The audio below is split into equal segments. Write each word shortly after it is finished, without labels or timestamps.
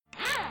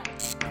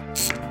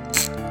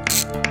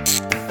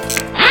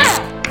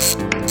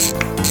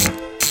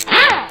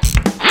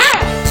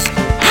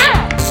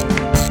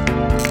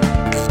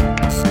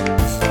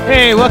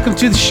welcome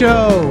to the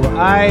show.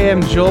 I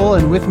am Joel,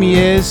 and with me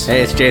is...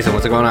 Hey, it's Jason.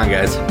 What's going on,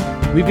 guys?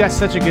 We've got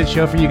such a good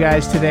show for you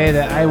guys today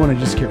that I want to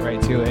just get right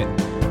to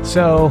it.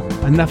 So,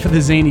 enough of the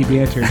zany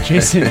banter.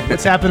 Jason,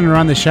 what's happening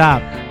around the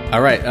shop?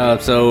 All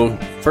right, so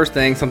first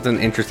thing, something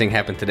interesting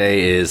happened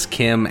today is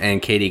Kim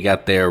and Katie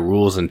got their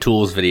Rules and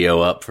Tools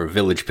video up for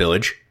Village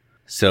Pillage.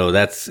 So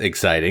that's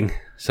exciting.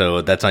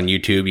 So that's on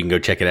YouTube. You can go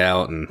check it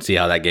out and see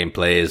how that game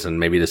plays and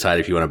maybe decide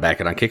if you want to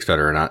back it on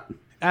Kickstarter or not.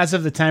 As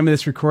of the time of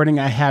this recording,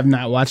 I have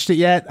not watched it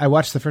yet. I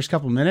watched the first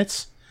couple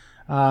minutes.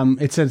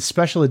 It's a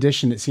special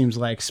edition, it seems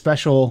like.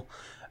 Special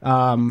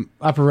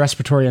upper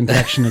respiratory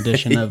infection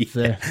edition of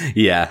the...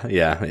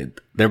 Yeah.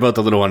 They're both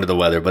a little under the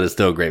weather, but it's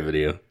still a great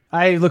video.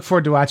 I look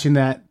forward to watching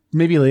that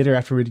maybe later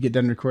after we get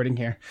done recording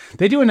here.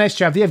 They do a nice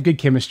job. They have good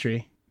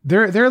chemistry.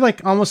 They're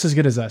like almost as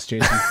good as us,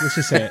 Jason. Let's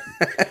just say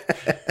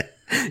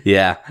it.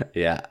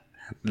 Yeah.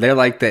 They're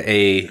like the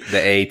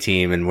A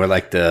team, and we're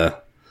like the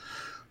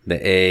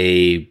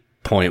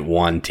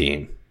A.1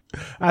 team.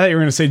 I thought you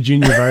were going to say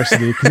junior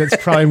varsity because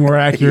that's probably more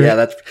accurate.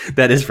 Yeah,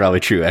 that is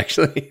probably true,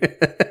 actually.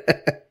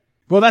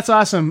 Well, that's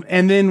awesome.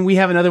 And then we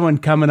have another one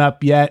coming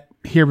up yet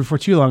here before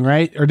too long,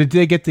 right? Or did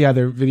they get the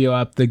other video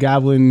up, the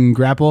Goblin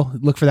Grapple?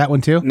 Look for that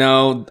one too.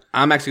 No,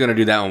 I'm actually going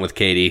to do that one with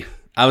Katie.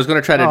 I was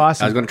going to try to.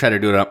 Awesome. I was going to try to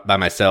do it up by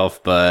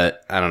myself,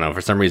 but I don't know.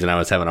 For some reason, I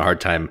was having a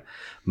hard time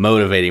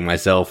motivating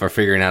myself or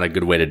figuring out a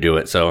good way to do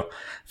it. So,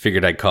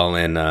 figured I'd call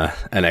in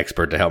an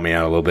expert to help me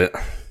out a little bit.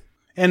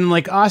 And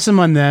like, awesome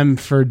on them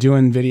for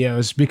doing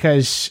videos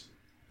because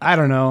I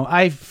don't know.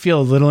 I feel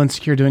a little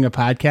insecure doing a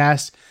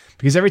podcast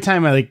because every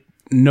time I like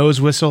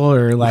nose whistle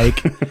or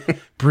like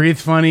breathe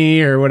funny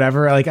or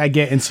whatever, like I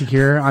get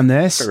insecure on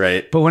this.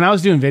 Right. But when I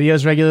was doing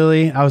videos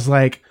regularly, I was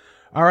like,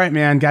 all right,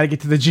 man, got to get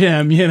to the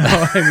gym, you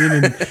know? I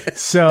mean, and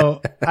so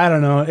I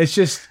don't know. It's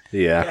just,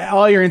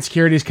 all your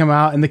insecurities come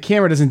out and the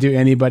camera doesn't do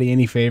anybody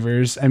any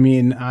favors. I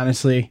mean,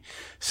 honestly.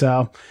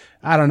 So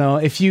I don't know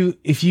if you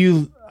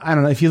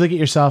look at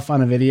yourself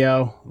on a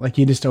video, like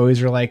you just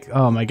always are like,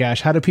 oh my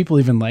gosh, how do people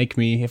even like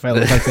me if I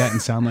look like that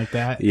and sound like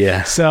that?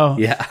 Yeah. So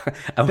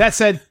that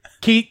said,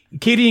 Katie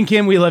and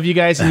Kim, we love you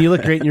guys, and you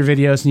look great in your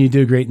videos, and you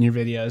do great in your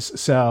videos.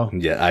 So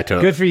yeah, I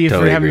totally good for you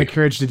totally for having agree. the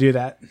courage to do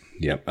that.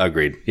 Yep,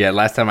 agreed. Yeah,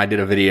 last time I did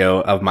a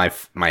video of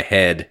my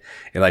head,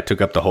 it like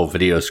took up the whole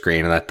video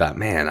screen, and I thought,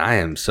 man, I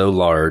am so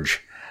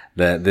large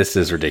that this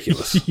is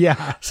ridiculous.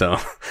 Yeah. So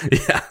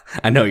yeah,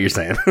 I know what you're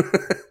saying.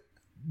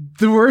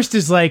 The worst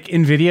is like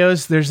in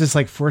videos, there's this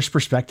like forced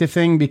perspective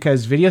thing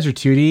because videos are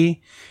 2D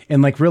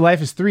and like real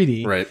life is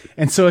 3D. Right.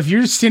 And so if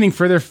you're standing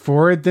further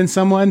forward than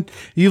someone,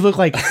 you look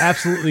like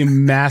absolutely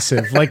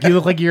massive. Like you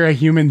look like you're a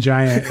human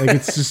giant. Like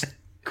it's just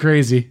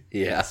crazy.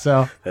 Yeah.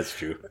 So that's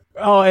true.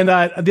 Oh, and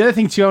the other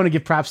thing too I want to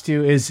give props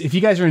to is if you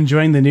guys are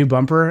enjoying the new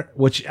bumper,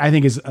 which I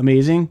think is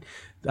amazing,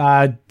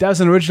 that was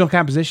an original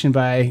composition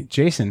by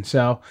Jason.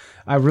 So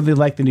I really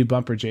like the new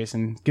bumper,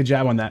 Jason. Good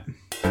job on that.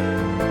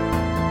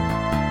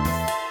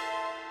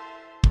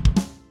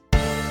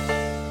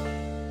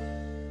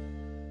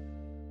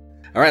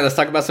 All right, let's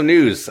talk about some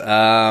news.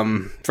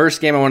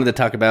 First game I wanted to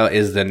talk about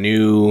is the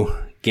new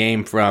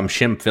game from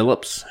Shim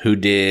Phillips, who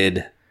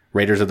did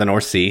Raiders of the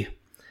North Sea.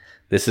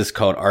 This is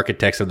called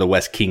Architects of the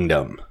West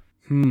Kingdom.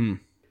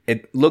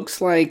 It looks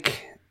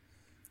like...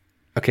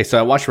 Okay, so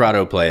I watched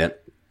Rado play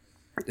it,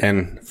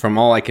 and from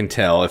all I can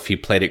tell, if he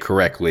played it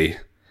correctly,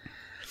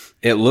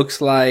 it looks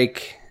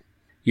like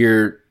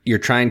you're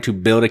trying to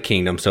build a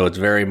kingdom, so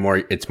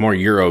it's more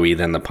Euro-y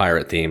than the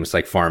pirate theme. It's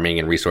like farming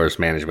and resource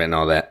management and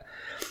all that.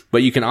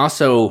 But you can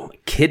also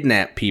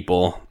kidnap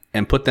people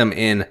and put them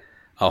in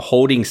a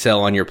holding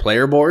cell on your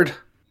player board,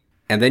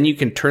 and then you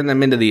can turn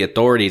them into the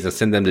authorities and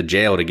send them to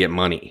jail to get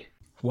money.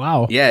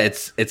 Wow. Yeah,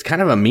 it's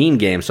kind of a mean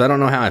game, so I don't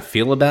know how I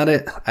feel about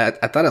it. I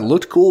thought it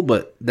looked cool,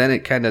 but then it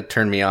kind of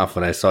turned me off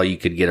when I saw you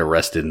could get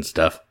arrested and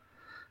stuff.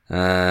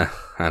 I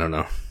don't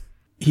know.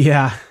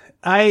 Yeah.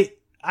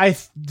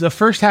 The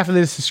first half of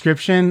this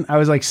description, I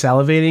was like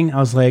salivating. I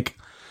was like,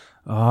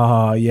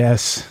 oh,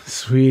 yes,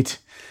 sweet.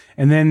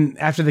 And then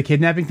after the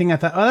kidnapping thing, I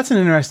thought, oh, that's an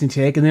interesting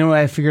take. And then what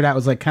I figured out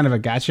was like kind of a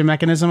gotcha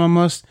mechanism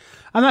almost.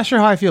 I'm not sure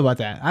how I feel about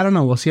that. I don't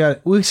know.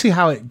 We'll see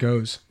how it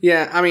goes.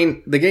 Yeah, I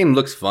mean, the game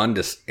looks fun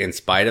just in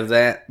spite of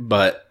that,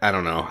 but I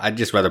don't know. I'd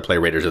just rather play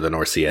Raiders of the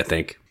North Sea, I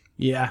think.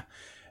 Yeah.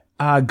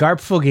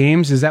 Garpful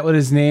Games, is that what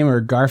his name,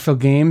 or Garfield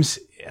Games?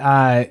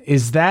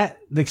 Is that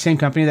the same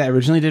company that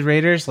originally did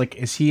Raiders? Like,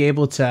 is he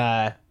able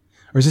to,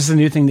 or is this a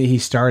new thing that he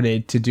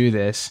started to do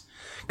this?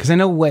 Because I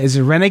know, is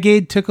it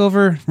Renegade took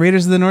over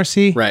Raiders of the North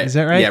Sea? Right. Is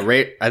that right?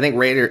 Yeah, I think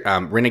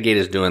Renegade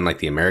is doing like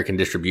the American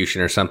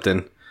distribution or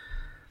something.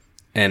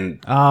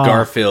 And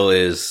Garfield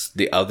is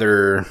the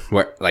other,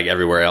 like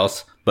everywhere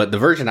else. But the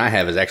version I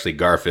have is actually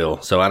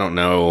Garfield. So I don't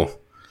know.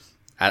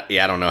 I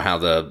don't know how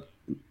the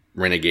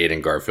Renegade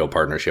and Garfield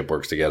partnership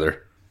works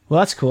together.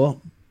 Well, that's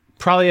cool.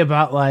 Probably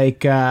about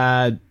like,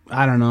 I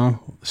don't know,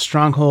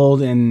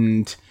 Stronghold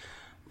and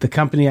the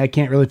company I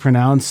can't really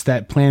pronounce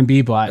that Plan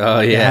B bought.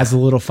 Oh, yeah. That has a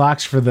little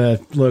fox for the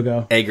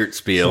logo. Egert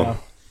Spiel. So,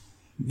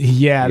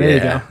 yeah, there you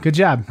go. Good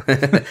job.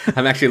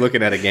 I'm actually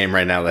looking at a game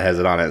right now that has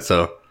it on it.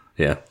 So,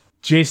 Yeah.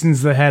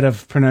 Jason's the head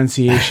of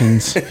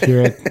pronunciations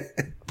here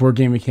at Board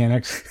Game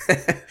Mechanics.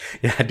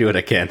 Yeah, I do what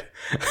I can.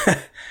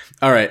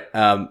 All right.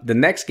 The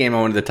next game I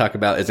wanted to talk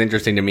about is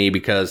interesting to me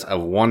because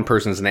of one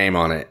person's name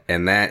on it,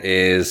 and that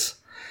is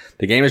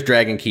the game is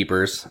Dragon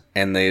Keepers,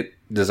 and the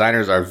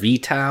designers are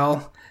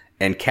Vital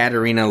and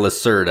Katerina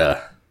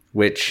Lacerda,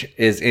 which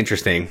is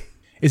interesting.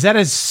 Is that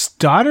his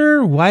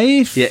daughter,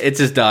 wife? Yeah, it's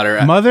his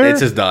daughter. Mother? It's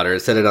his daughter.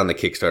 It said it on the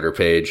Kickstarter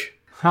page.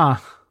 Huh.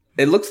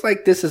 It looks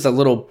like this is a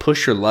little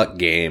push your luck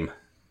game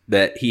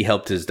that he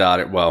helped his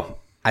daughter. Well,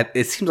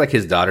 it seems like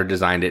his daughter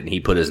designed it and he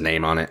put his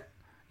name on it,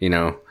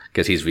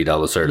 because he's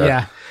Vital Lacerda.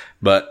 Yeah.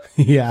 But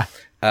yeah,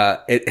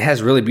 it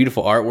has really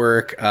beautiful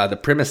artwork. The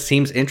premise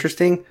seems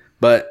interesting,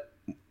 but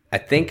I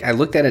think I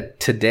looked at it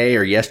today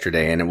or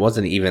yesterday and it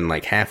wasn't even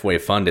like halfway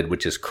funded,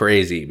 which is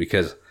crazy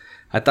because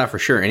I thought for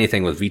sure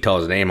anything with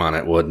Vital's name on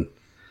it would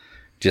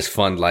just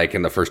fund like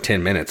in the first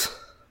 10 minutes.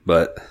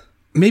 But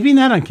maybe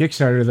not on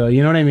Kickstarter though.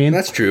 You know what I mean?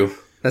 That's true.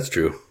 That's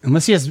true.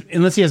 Unless he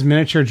has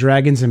miniature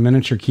dragons and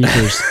miniature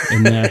keepers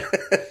in there.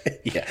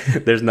 Yeah,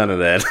 there's none of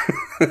that.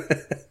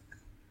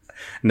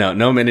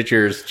 No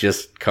miniatures,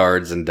 just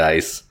cards and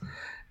dice.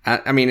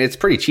 I mean, it's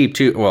pretty cheap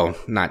too. Well,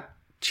 not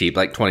cheap,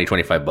 like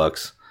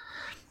 $20-$25.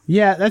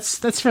 Yeah,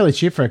 that's fairly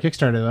cheap for a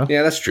Kickstarter though.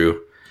 Yeah, that's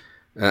true.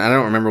 I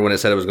don't remember when it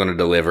said it was going to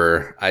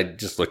deliver. I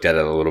just looked at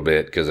it a little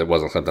bit because it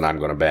wasn't something I'm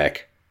going to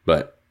back.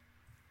 But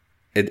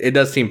it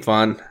does seem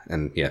fun,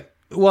 and yeah.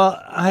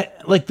 Well,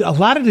 a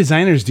lot of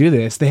designers do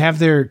this. They have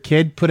their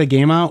kid put a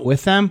game out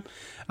with them.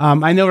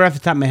 I know right off the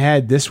top of my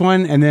head this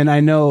one, and then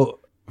I know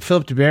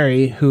Philip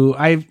DeBerry, who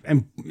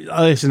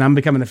listen, I'm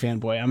becoming a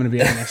fanboy. I'm going to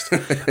be honest.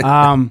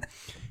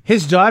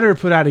 His daughter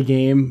put out a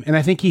game, and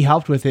I think he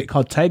helped with it,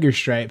 called Tiger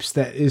Stripes,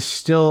 that is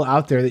still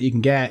out there that you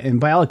can get, and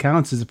by all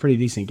accounts is a pretty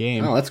decent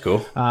game. Oh, that's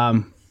cool.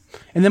 And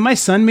then my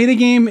son made a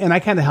game, and I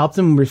kind of helped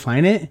him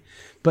refine it,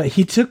 but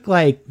he took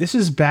this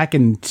is back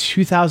in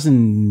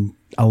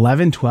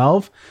 2011,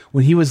 12,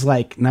 when he was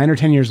like 9 or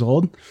 10 years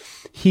old.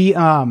 He,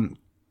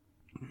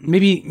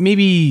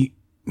 maybe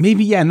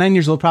 9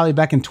 years old, probably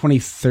back in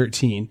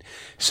 2013.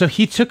 So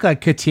he took a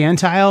Catan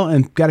tile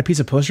and got a piece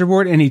of poster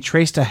board and he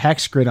traced a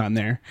hex grid on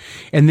there.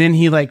 And then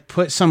he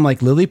put some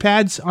lily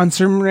pads on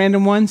certain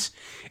random ones.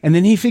 And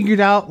then he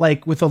figured out,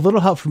 with a little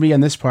help from me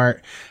on this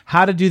part,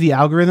 how to do the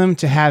algorithm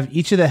to have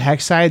each of the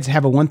hex sides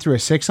have a 1 through a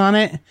 6 on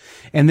it.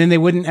 And then they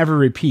wouldn't ever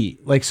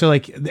repeat.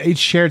 Each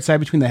shared side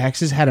between the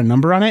hexes had a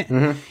number on it.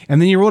 Mm-hmm. And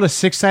then you rolled a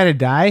 6-sided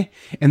die.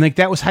 And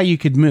that was how you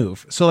could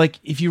move. So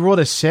if you rolled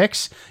a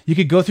 6, you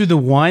could go through the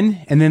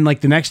 1 and then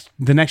the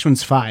next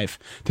one's 5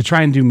 to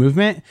try and do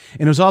movement.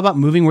 And it was all about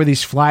moving where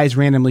these flies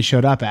randomly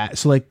showed up at.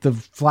 So the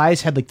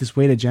flies had this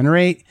way to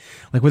generate,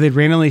 where they'd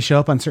randomly show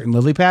up on certain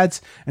lily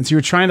pads. And so you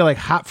were trying to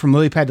hop from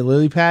lily pad to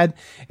lily pad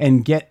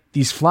and get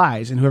these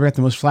flies, and whoever got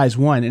the most flies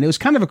won. And it was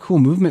kind of a cool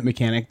movement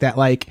mechanic that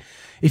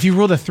if you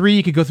rolled a 3,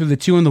 you could go through the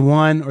 2 and the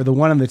 1, or the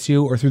 1 and the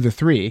 2, or through the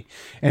 3.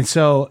 And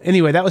so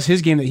anyway, that was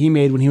his game that he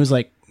made when he was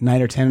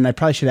 9 or 10, and I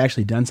probably should have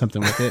actually done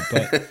something with it,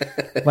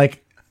 but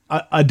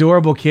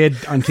adorable kid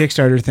on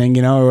Kickstarter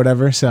thing, or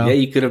whatever. So yeah,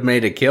 you could have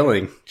made a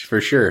killing for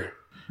sure.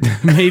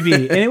 Maybe.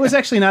 And it was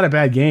actually not a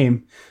bad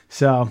game.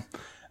 So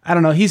I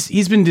don't know.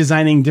 He's been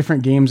designing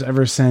different games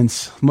ever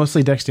since,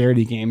 mostly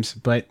dexterity games.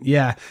 But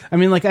yeah, I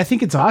mean, I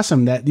think it's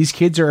awesome that these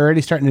kids are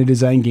already starting to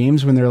design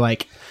games when they're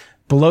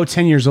below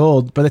 10 years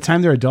old. By the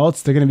time they're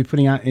adults, they're going to be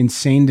putting out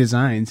insane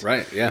designs.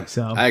 Right. Yeah.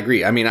 So I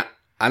agree. I mean,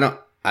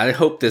 I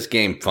hope this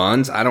game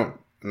funds.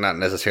 Not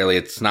necessarily,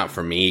 it's not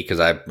for me because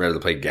I'd rather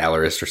play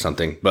Gallerist or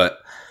something. But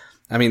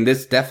I mean,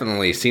 this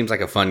definitely seems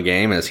like a fun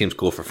game, and it seems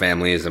cool for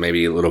families and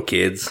maybe little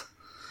kids.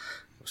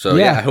 So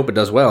yeah, I hope it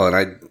does well, and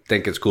I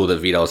think it's cool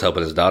that Vital is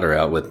helping his daughter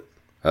out with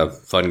a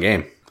fun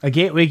game. A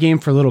gateway game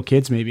for little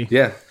kids, maybe.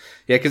 Yeah,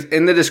 because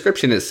in the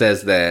description it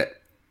says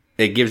that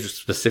it gives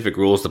specific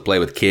rules to play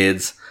with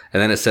kids,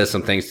 and then it says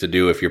some things to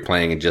do if you're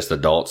playing just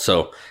adults.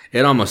 So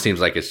it almost seems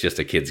like it's just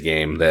a kid's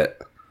game that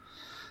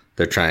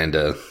they're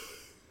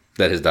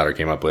that his daughter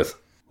came up with.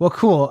 Well,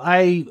 cool.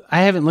 I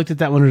haven't looked at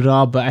that one at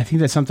all, but I think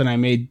that's something I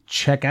may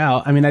check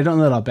out. I mean, I don't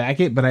know that I'll back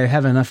it, but I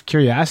have enough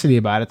curiosity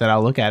about it that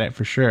I'll look at it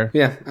for sure.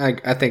 Yeah,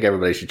 I think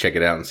everybody should check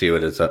it out and see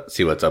what's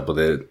up with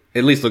it.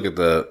 At least look at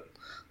the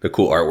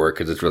cool artwork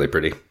because it's really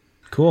pretty.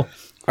 Cool.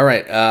 All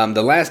right,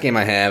 the last game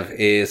I have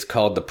is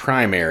called The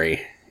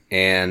Primary,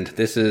 and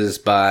this is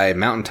by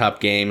Mountaintop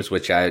Games,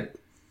 which I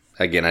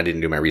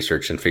didn't do my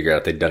research and figure out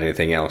if they'd done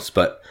anything else,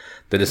 but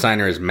the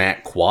designer is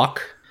Matt Kwok,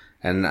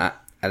 and I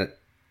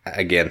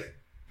again,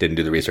 didn't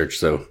do the research,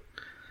 so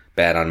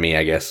bad on me,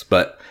 I guess.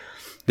 But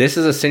this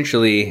is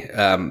essentially,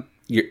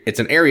 it's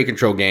an area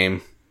control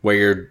game where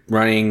you're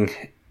running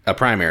a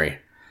primary.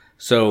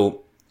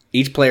 So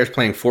each player is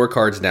playing 4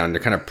 cards down.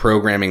 They're kind of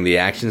programming the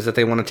actions that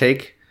they want to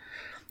take.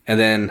 And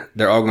then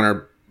they're all going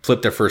to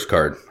flip their first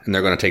card, and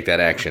they're going to take that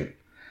action.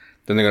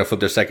 Then they're going to flip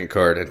their second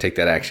card and take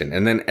that action.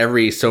 And then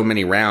every so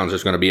many rounds,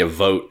 there's going to be a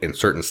vote in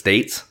certain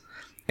states,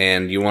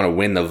 and you want to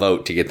win the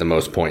vote to get the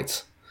most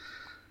points.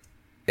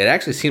 It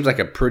actually seems like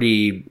a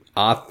pretty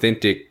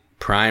authentic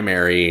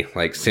primary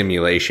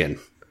simulation.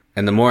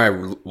 And the more I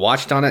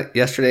watched on it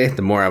yesterday,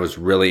 the more I was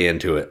really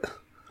into it.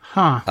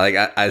 Huh. Like,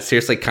 I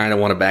seriously kind of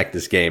want to back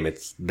this game.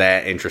 It's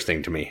that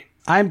interesting to me.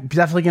 I'm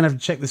definitely going to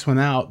check this one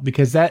out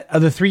because that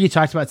of the 3 you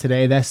talked about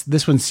today,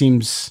 this one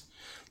seems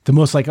the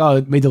most like, oh,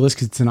 it made the list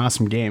because it's an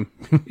awesome game.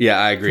 Yeah,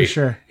 I agree. For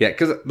sure. Yeah,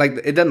 because like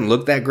it doesn't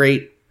look that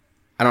great.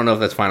 I don't know if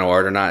that's final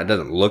art or not. It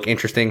doesn't look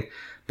interesting,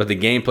 but the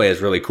gameplay is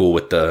really cool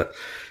with the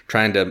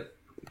trying to,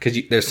 because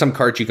there's some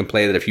cards you can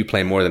play that if you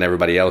play more than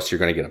everybody else, you're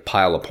going to get a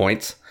pile of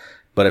points.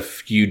 But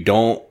if you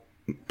don't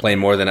play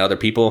more than other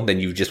people, then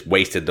you've just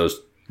wasted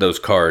those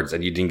cards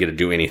and you didn't get to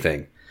do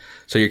anything.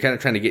 So you're kind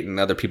of trying to get in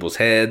other people's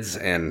heads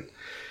and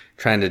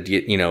trying to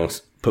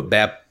get, put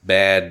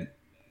bad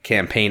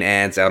campaign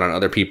ads out on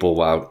other people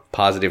while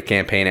positive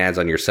campaign ads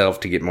on yourself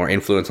to get more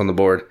influence on the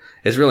board.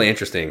 It's really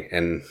interesting.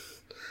 And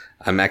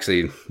I'm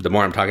actually, the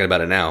more I'm talking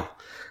about it now,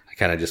 I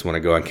kind of just want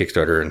to go on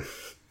Kickstarter and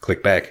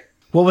click back.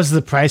 What was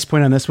the price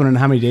point on this one and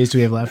how many days do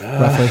we have left,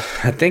 roughly?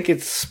 I think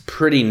it's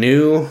pretty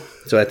new.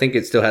 So I think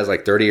it still has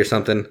like 30 or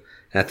something.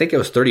 And I think it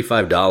was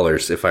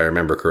 $35 if I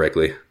remember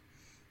correctly.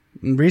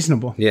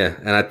 Reasonable. Yeah.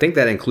 And I think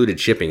that included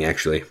shipping,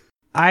 actually.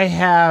 I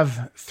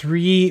have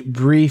 3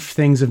 brief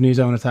things of news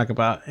I want to talk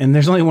about. And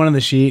there's only one on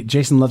the sheet.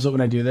 Jason loves it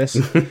when I do this.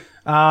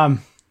 While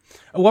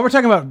we're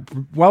talking about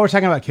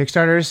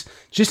Kickstarters,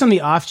 just on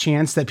the off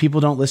chance that people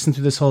don't listen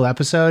to this whole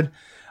episode,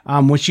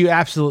 which you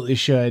absolutely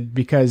should,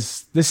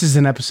 because this is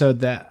an episode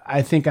that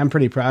I think I'm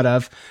pretty proud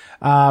of.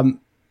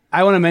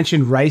 I want to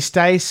mention Rice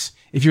Dice.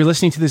 If you're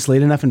listening to this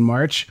late enough in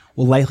March,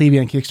 will likely be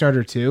on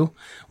Kickstarter too,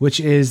 which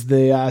is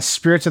the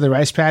Spirits of the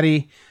Rice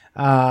Paddy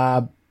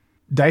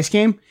dice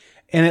game.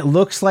 And it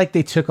looks like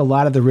they took a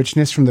lot of the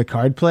richness from the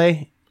card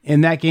play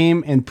in that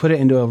game and put it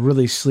into a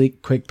really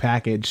sleek, quick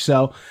package.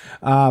 So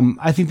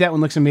I think that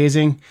one looks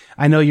amazing.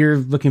 I know you're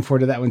looking forward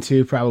to that one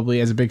too, probably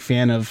as a big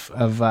fan of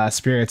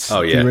Spirits,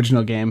 the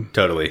original game.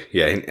 Totally.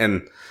 Yeah.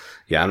 And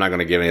I'm not going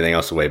to give anything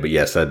else away, but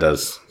yes, that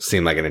does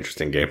seem like an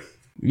interesting game.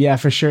 Yeah,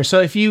 for sure.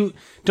 So if you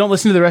don't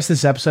listen to the rest of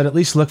this episode, at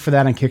least look for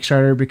that on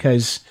Kickstarter,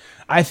 because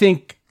I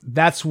think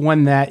that's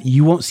one that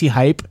you won't see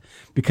hype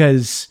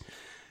because,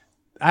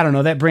 I don't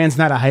know, that brand's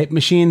not a hype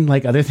machine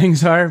like other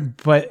things are,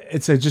 but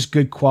it's a just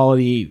good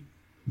quality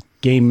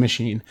game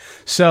machine.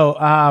 So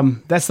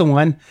that's the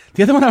one.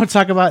 The other one I would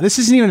talk about, this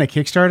isn't even a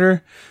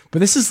Kickstarter, but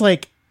this is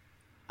like,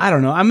 I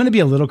don't know, I'm going to be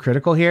a little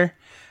critical here.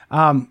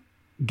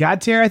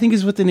 Godtear, I think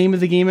is what the name of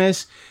the game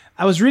is.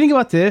 I was reading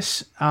about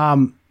this.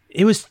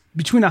 It was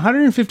between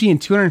 $150 and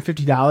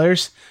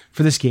 $250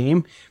 for this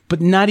game, but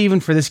not even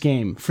for this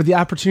game, for the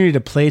opportunity to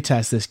play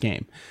test this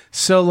game.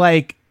 So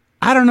like,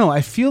 I don't know.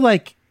 I feel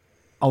like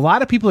a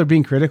lot of people are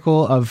being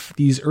critical of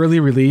these early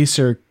release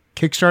or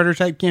Kickstarter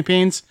type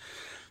campaigns,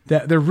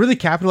 that they're really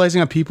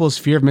capitalizing on people's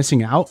fear of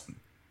missing out.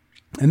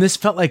 And this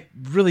felt like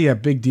really a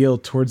big deal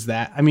towards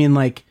that. I mean,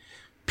 like,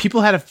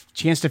 people had a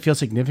chance to feel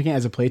significant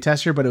as a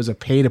playtester, but it was a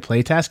pay to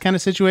playtest kind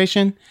of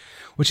situation,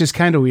 which is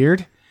kind of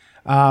weird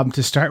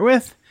to start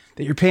with.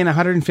 That you're paying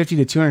 $150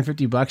 to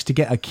 $250 to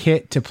get a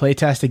kit to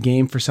playtest a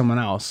game for someone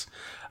else.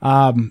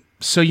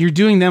 So you're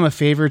doing them a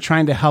favor,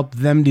 trying to help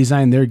them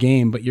design their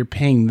game, but you're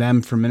paying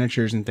them for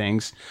miniatures and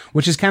things,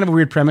 which is kind of a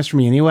weird premise for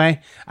me anyway.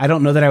 I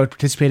don't know that I would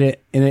participate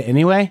in it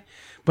anyway.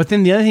 But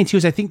then the other thing too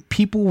is I think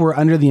people were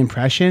under the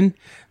impression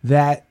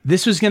that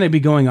this was going to be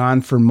going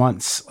on for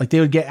months. Like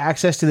they would get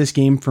access to this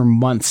game for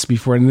months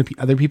before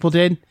other people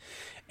did,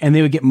 and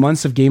they would get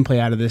months of gameplay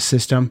out of this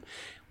system.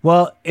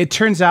 Well, it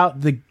turns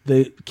out the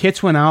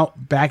kits went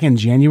out back in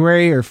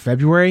January or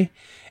February,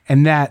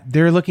 and that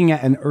they're looking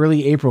at an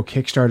early April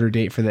Kickstarter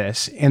date for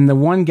this. And the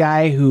one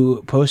guy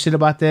who posted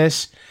about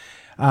this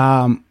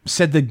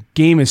said the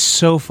game is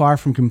so far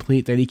from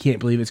complete that he can't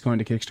believe it's going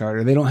to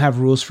Kickstarter. They don't have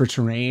rules for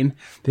terrain.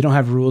 They don't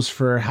have rules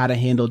for how to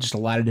handle just a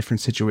lot of different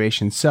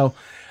situations. So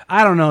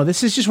I don't know.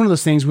 This is just one of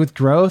those things with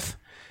growth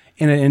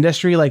in an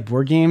industry like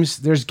board games.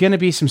 There's going to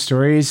be some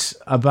stories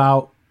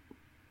about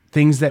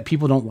things that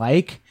people don't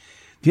like.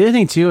 The other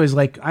thing too is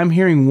like I'm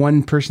hearing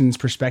one person's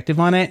perspective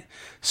on it.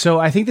 So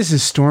I think this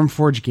is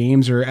Stormforged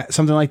Games or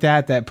something like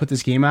that put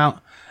this game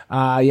out.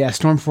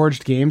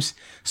 Stormforged Games.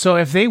 So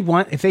if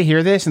they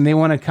hear this and they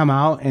want to come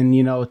out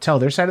and, tell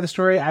their side of the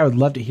story, I would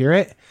love to hear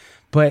it.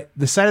 But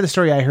the side of the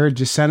story I heard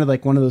just sounded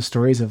like one of those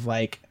stories of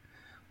like,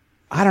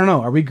 I don't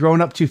know, are we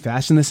growing up too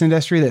fast in this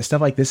industry that stuff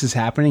like this is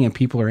happening and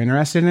people are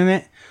interested in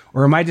it?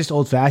 Or am I just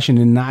old fashioned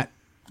and not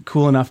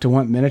cool enough to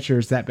want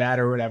miniatures that bad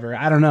or whatever?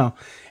 I don't know.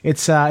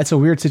 It's a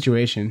weird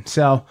situation.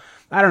 So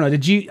I don't know.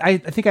 Did you? I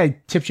think I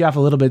tipped you off a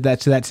little bit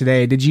to that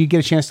today. Did you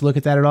get a chance to look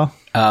at that at all?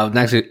 I'm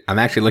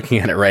actually looking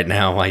at it right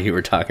now while you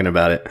were talking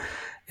about it,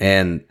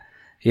 and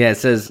yeah, it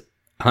says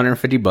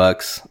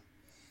 $150.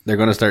 They're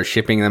going to start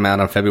shipping them out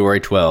on February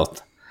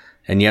 12th,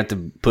 and you have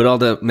to put all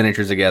the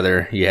miniatures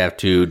together. You have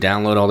to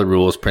download all the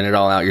rules, print it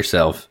all out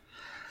yourself.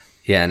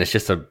 Yeah, and it's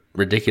just a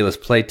ridiculous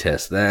play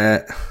test.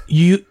 That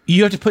you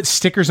have to put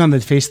stickers on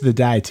the face of the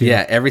die too.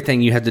 Yeah,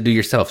 everything you have to do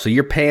yourself. So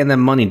you're paying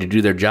them money to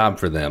do their job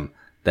for them.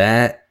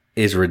 That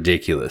is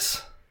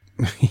ridiculous.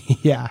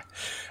 Yeah.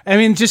 I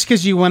mean, just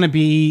because you want to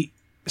be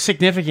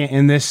significant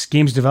in this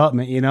game's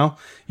development. You know,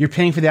 you're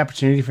paying for the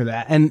opportunity for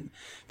that. And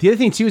the other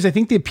thing too is I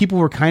think that people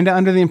were kind of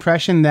under the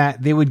impression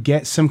that they would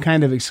get some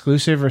kind of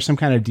exclusive or some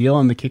kind of deal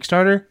on the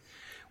Kickstarter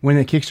when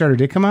the Kickstarter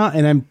did come out,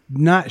 and I'm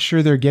not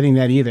sure they're getting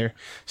that either.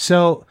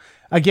 So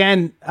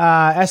again,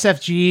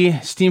 SFG,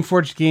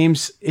 Steamforged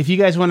Games, if you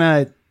guys want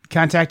to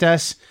contact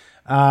us,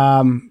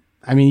 I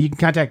mean, you can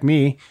contact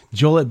me,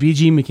 Joel at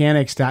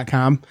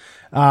bgmechanics.com.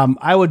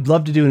 I would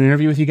love to do an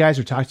interview with you guys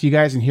or talk to you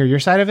guys and hear your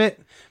side of it,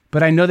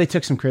 but I know they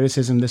took some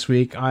criticism this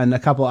week on a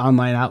couple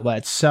online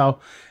outlets. So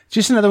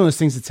just another one of those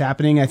things that's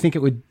happening. I think it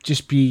would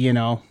just be, you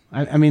know,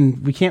 I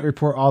mean, we can't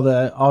report all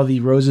the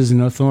roses and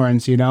no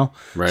thorns, you know?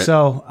 Right.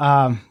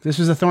 So this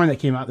was a thorn that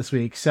came out this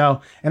week.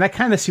 So, and I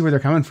kind of see where they're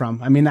coming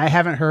from. I mean, I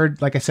haven't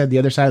heard, like I said, the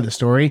other side of the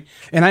story,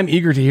 and I'm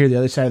eager to hear the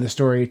other side of the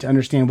story to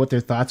understand what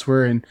their thoughts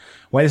were and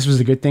why this was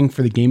a good thing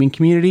for the gaming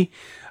community.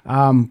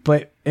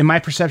 But in my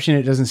perception,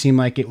 it doesn't seem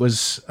like it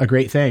was a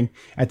great thing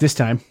at this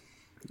time.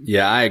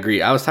 Yeah, I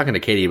agree. I was talking to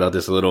Katie about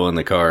this a little in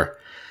the car,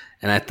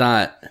 and I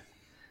thought,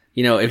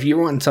 you know, if you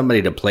want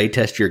somebody to play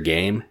test your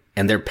game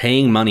and they're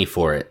paying money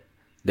for it,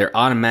 they're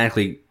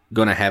automatically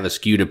going to have a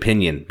skewed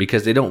opinion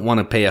because they don't want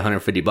to pay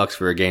 $150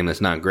 for a game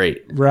that's not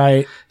great.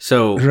 Right.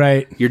 So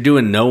right. You're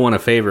doing no one a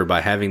favor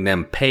by having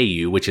them pay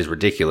you, which is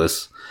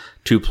ridiculous,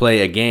 to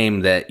play a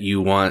game that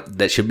you want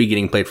that should be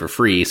getting played for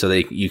free so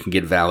you can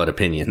get valid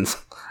opinions.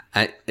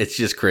 It's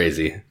just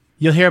crazy.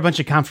 You'll hear a bunch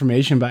of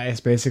confirmation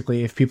bias,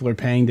 basically, if people are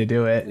paying to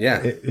do it.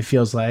 Yeah. It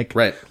feels like.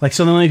 Right. Like,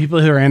 so the only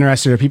people who are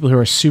interested are people who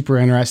are super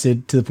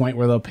interested to the point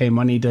where they'll pay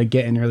money to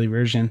get an early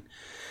version.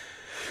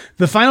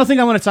 The final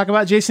thing I want to talk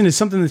about, Jason, is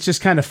something that's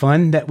just kind of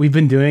fun that we've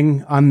been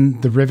doing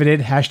on the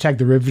Riveted,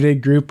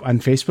 #TheRiveted group on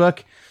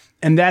Facebook.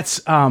 And that's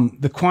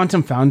the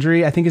Quantum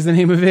Foundry, I think is the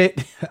name of it.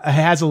 It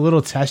has a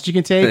little test you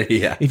can take.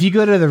 Yeah. If you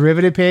go to the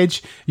Riveted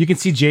page, you can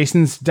see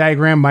Jason's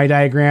diagram, my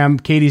diagram,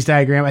 Katie's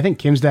diagram, I think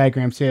Kim's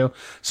diagram too.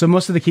 So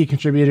most of the key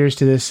contributors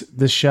to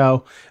this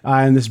show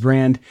and this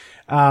brand,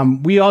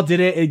 we all did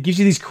it. It gives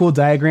you these cool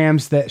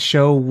diagrams that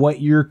show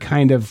what your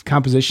kind of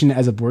composition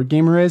as a board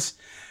gamer is.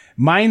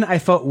 Mine, I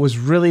felt, was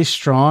really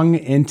strong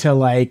into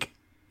like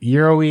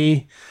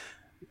Euro-y,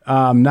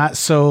 not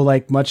so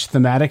like much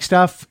thematic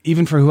stuff,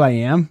 even for who I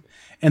am.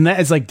 And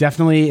that is like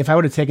definitely, if I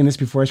would have taken this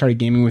before I started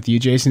gaming with you,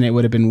 Jason, it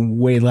would have been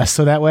way less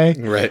so that way.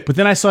 Right. But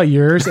then I saw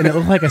yours and it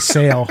looked like a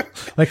sail,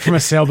 like from a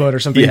sailboat or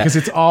something, because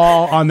it's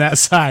all on that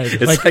side,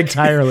 it's like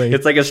entirely.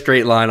 It's like a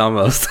straight line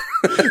almost.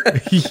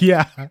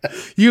 Yeah.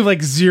 You have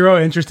like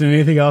zero interest in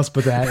anything else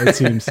but that, it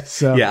seems.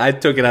 So yeah, I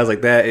took it. I was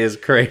like, that is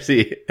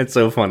crazy. It's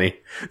so funny.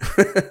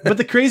 But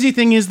the crazy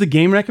thing is the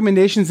game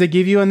recommendations they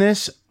give you on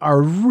this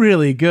are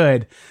really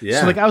good.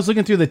 Yeah. So like I was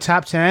looking through the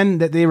top 10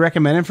 that they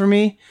recommended for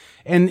me,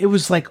 and it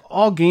was like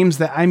all games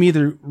that I'm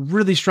either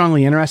really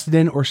strongly interested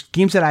in or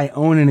games that I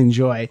own and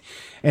enjoy.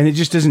 And it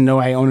just doesn't know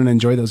I own and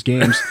enjoy those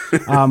games.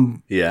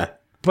 Yeah.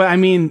 But I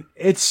mean,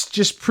 it's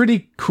just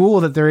pretty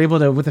cool that they're able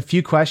to, with a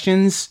few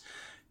questions,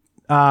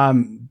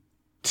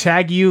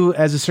 tag you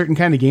as a certain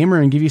kind of gamer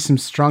and give you some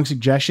strong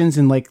suggestions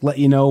and like let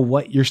you know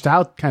what your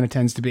style kind of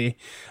tends to be.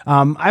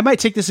 I might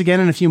take this again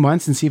in a few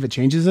months and see if it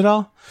changes at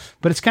all,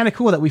 but it's kind of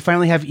cool that we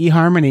finally have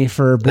eHarmony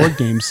for board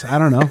games. I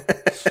don't know.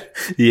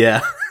 Yeah,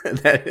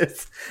 that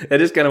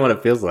is kind of what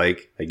it feels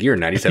like. Like you're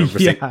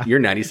 97%, you're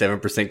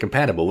 97%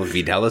 compatible with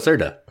Vital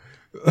Lacerda.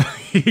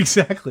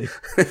 Exactly.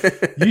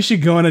 You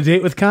should go on a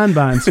date with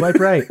Kanban. Swipe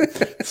right.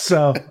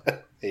 So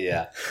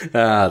yeah,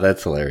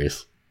 that's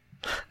hilarious.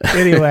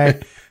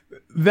 Anyway,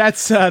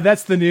 that's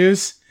the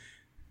news.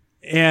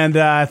 And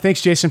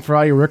thanks, Jason, for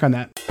all your work on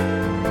that.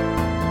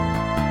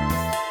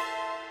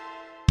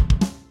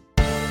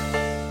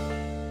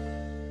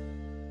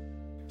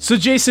 So,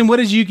 Jason, what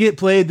did you get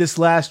played this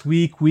last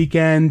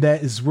weekend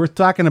that is worth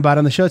talking about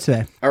on the show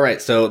today? All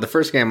right, so the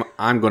first game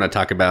I'm going to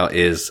talk about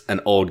is an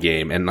old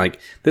game, and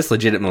like this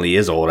legitimately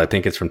is old. I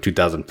think it's from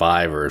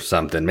 2005 or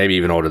something, maybe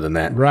even older than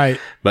that. Right.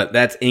 But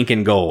that's Ink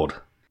and Gold.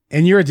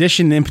 And your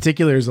edition in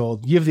particular is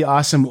old. You have the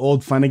awesome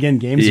old Fun Again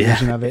Games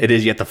version of it. It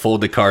is. You have to fold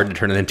the card to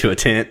turn it into a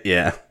tent.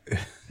 Yeah.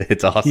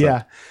 It's awesome.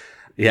 Yeah.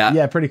 Yeah.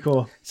 Yeah, pretty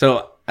cool.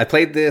 So I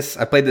played this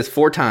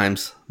 4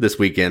 times this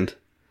weekend.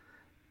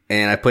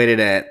 And I played it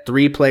at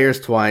 3 players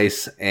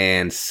twice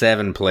and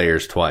 7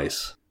 players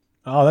twice.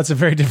 Oh, that's a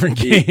very different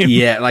game.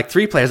 Yeah, like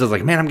 3 players, I was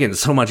like, man, I'm getting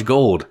so much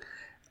gold.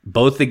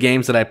 Both the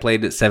games that I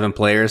played at 7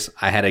 players,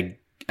 I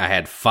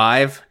had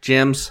 5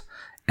 gems,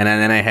 and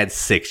then I had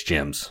 6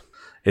 gems.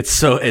 It's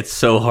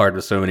so hard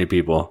with so many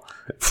people.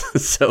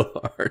 It's so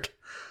hard.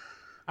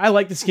 I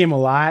like this game a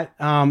lot.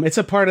 It's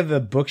a part of the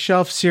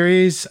Bookshelf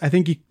series. I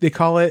think they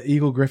call it.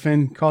 Eagle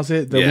Griffin calls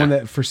it the one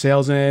that For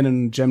Sale's in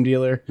and Gem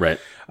Dealer. Right.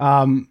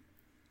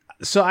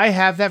 So I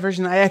have that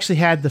version. I actually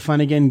had the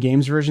Fun Again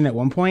Games version at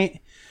one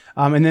point.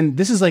 And then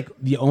this is like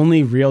the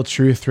only real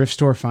true thrift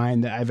store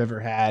find that I've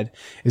ever had,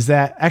 is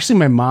that actually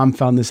my mom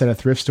found this at a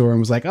thrift store and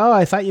was like, oh,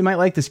 I thought you might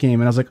like this game.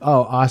 And I was like,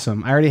 oh,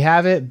 awesome. I already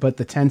have it, but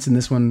the tents in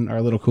this one are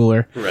a little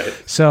cooler. Right.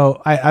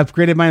 So I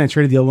upgraded mine and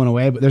traded the old one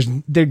away, but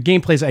their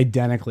gameplay is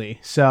identically.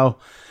 So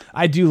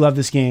I do love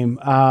this game.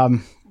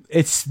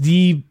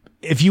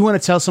 if you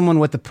want to tell someone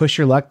what the push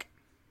your luck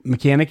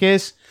mechanic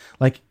is,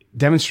 like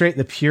demonstrate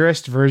the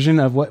purest version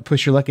of what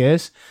push your luck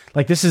is,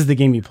 like this is the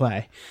game you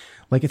play.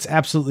 Like it's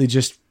absolutely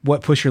just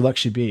what push your luck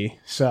should be.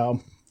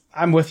 So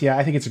I'm with you.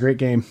 I think it's a great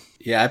game.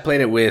 Yeah, I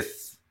played it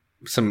with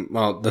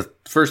the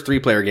first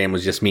 3-player game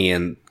was just me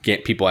and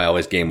people I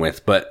always game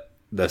with, but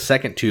the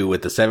second 2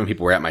 with the 7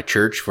 people were at my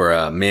church for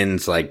a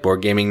men's like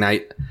board gaming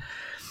night.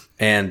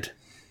 And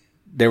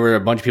there were a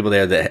bunch of people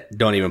there that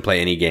don't even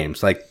play any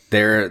games. Like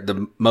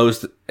the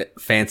most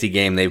fancy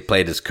game they've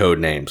played is Code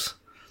Names.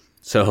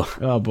 So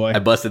oh boy, I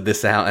busted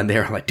this out and they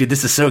were like, dude,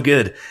 this is so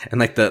good.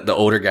 And like the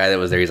older guy that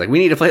was there, he's like, we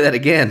need to play that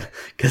again.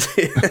 Cause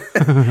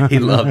he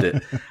loved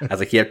it. I was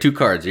like, you have 2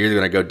 cards. You're either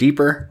going to go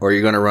deeper or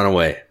you're going to run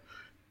away.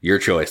 Your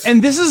choice.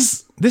 And this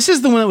is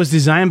the one that was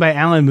designed by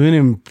Alan Moon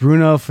and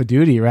Bruno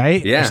Faidutti,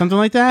 right? Yeah. Or something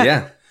like that.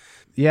 Yeah.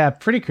 Yeah.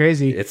 Pretty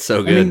crazy. It's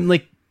so good. I mean,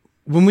 like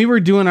when we were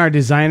doing our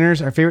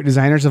favorite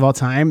designers of all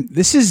time,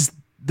 this is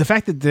the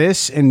fact that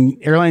this and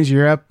Airlines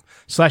Europe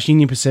 /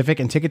 Union Pacific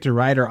and Ticket to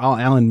Ride are all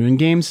Alan Moon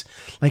games,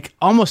 like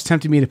almost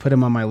tempted me to put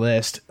him on my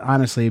list,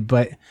 honestly.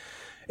 But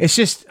it's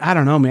just, I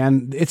don't know,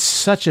 man. It's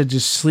such a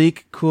just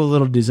sleek, cool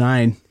little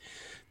design.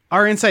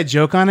 Our inside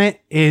joke on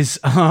it is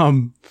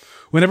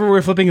whenever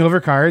we're flipping over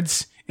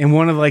cards and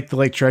one of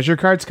the treasure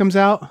cards comes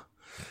out,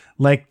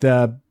 like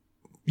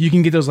you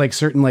can get those like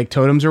certain like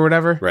totems or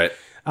whatever. Right.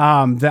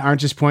 That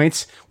aren't just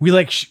points. We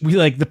like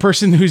the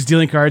person who's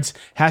dealing cards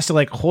has to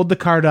like hold the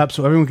card up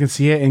so everyone can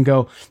see it and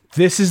go,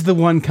 this is the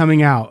one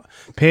coming out.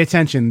 Pay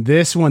attention.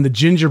 This one, the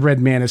gingerbread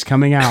man, is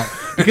coming out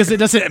because it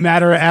doesn't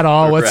matter at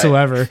all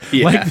whatsoever. Right.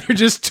 Yeah. Like they're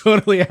just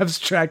totally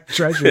abstract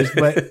treasures,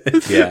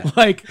 but yeah,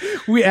 like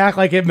we act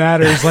like it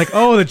matters. Like,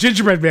 oh, the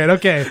gingerbread man.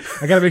 Okay,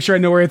 I got to make sure I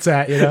know where it's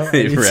at. You know,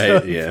 right?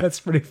 So yeah, that's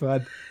pretty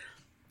fun.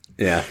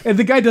 Yeah. And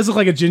the guy does look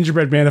like a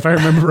gingerbread man, if I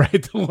remember right.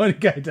 The one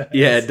guy does.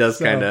 Yeah, it does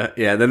kind of.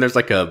 Yeah, then there's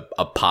like a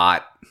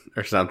pot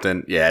or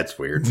something. Yeah, it's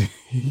weird.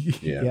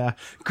 Yeah.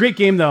 Great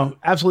game, though.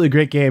 Absolutely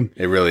great game.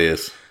 It really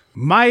is.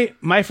 My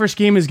first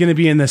game is going to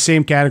be in the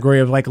same category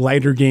of like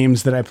lighter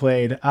games that I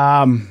played.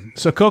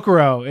 So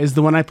Kokoro is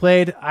the one I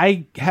played.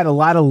 I had a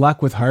lot of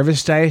luck with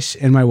Harvest Dice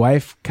and my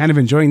wife kind of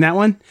enjoying that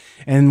one.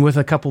 And with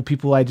a couple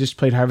people, I just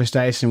played Harvest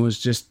Dice and was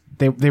just,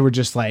 they were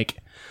just like,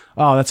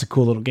 oh, that's a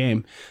cool little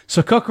game.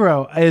 So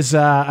Kokoro is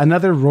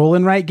another roll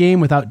and write game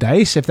without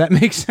dice, if that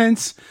makes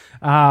sense.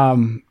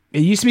 It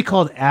used to be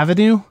called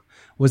Avenue,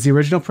 was the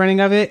original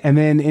printing of it. And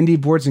then Indie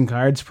Boards and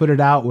Cards put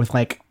it out with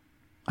like,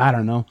 I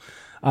don't know,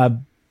 a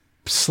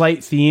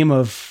slight theme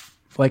of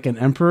like an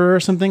emperor or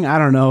something. I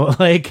don't know,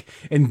 like,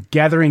 and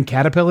gathering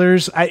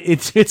caterpillars.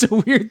 It's a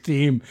weird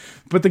theme,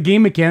 but the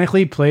game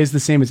mechanically plays the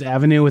same as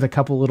Avenue with a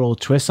couple little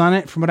twists on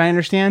it, from what I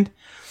understand.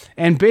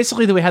 And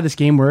basically the way how this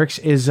game works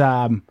is,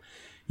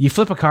 you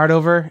flip a card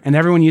over and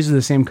everyone uses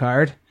the same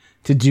card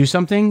to do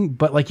something,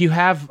 but like you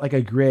have like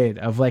a grid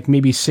of like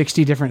maybe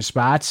 60 different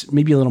spots,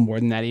 maybe a little more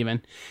than that even.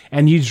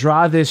 And you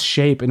draw this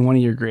shape in one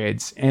of your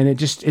grids and it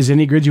just is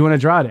any grid you want to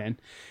draw it in.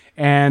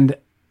 And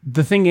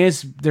the thing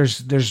is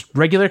there's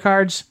regular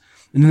cards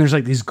and then there's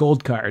like these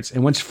gold cards.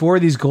 And once 4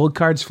 of these gold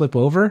cards flip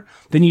over,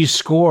 then you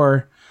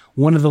score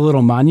one of the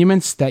little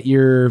monuments that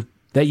you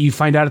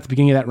find out at the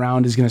beginning of that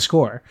round is going to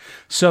score.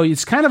 So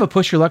it's kind of a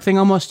push your luck thing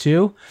almost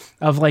too,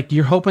 of like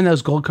you're hoping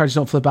those gold cards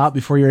don't flip out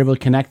before you're able to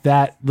connect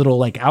that little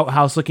like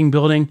outhouse looking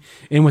building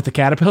in with the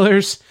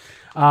caterpillars.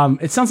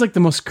 It sounds like the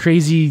most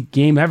crazy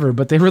game ever,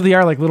 but they really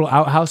are like little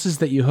outhouses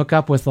that you hook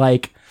up with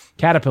like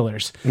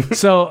caterpillars.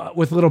 So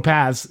with little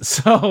paths.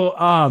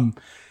 So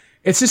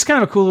it's just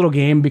kind of a cool little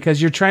game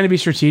because you're trying to be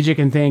strategic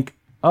and think,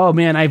 oh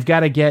man, I've got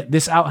to get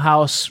this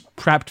outhouse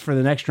prepped for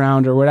the next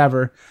round or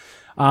whatever.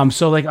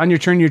 So like on your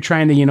turn, you're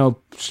trying to,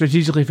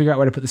 strategically figure out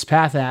where to put this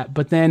path at.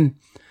 But then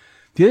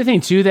the other thing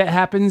too that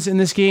happens in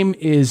this game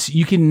is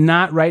you can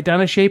not write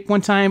down a shape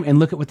one time and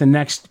look at what the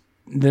next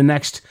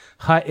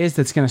hut is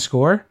that's going to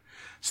score.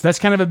 So that's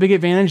kind of a big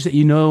advantage that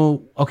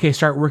okay,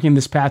 start working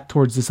this path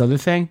towards this other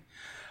thing.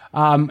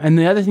 And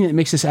the other thing that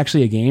makes this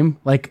actually a game,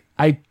 like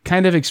I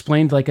kind of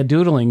explained like a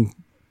doodling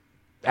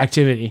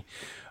activity.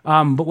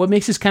 But what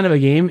makes this kind of a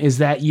game is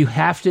that you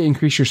have to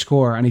increase your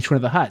score on each one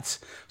of the huts.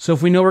 So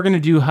if we know we're going to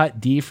do hut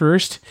D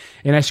first,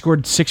 and I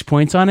scored 6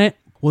 points on it,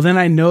 well, then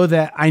I know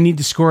that I need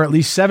to score at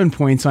least 7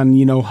 points on,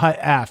 hut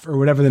F or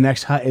whatever the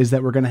next hut is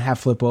that we're going to have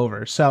flip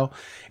over. So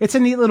it's a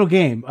neat little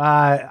game.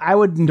 I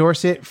would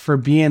endorse it for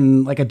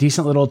being like a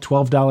decent little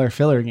 $12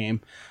 filler game.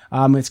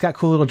 It's got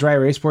cool little dry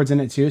erase boards in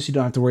it too, so you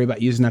don't have to worry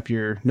about using up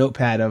your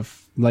notepad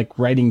of like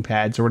writing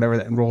pads or whatever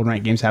that roll and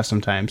write games have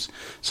sometimes.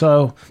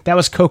 So that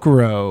was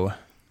Kokoro.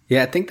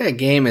 Yeah, I think that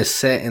game is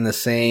set in the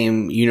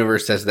same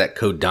universe as that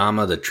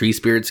Kodama, the Tree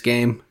Spirits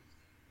game.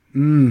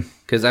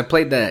 Because I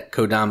played that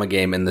Kodama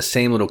game, and the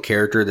same little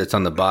character that's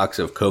on the box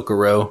of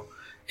Kokoro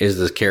is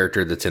the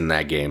character that's in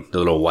that game. The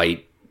little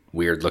white,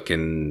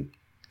 weird-looking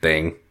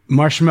thing.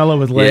 Marshmallow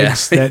with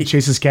legs that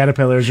chases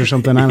caterpillars or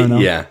something. I don't know.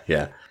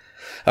 Yeah.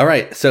 All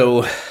right,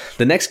 so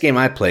the next game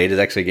I played is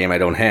actually a game I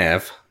don't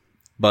have,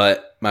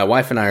 but my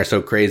wife and I are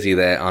so crazy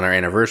that on our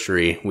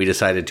anniversary, we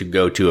decided to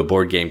go to a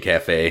board game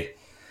cafe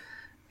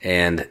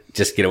and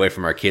just get away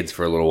from our kids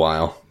for a little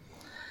while.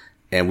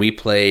 And we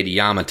played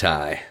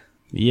Yamatai.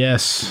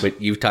 Yes. But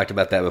you've talked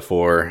about that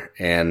before,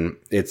 and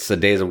it's a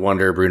Days of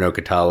Wonder, Bruno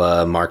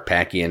Cathala, Mark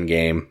Packian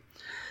game.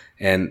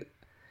 And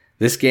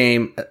this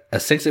game,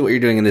 essentially what you're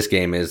doing in this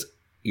game is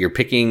you're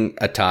picking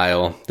a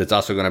tile that's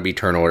also going to be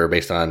turn order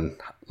based on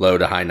low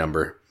to high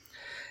number.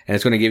 And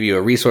it's going to give you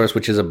a resource,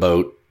 which is a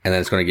boat, and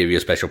then it's going to give you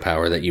a special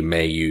power that you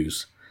may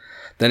use.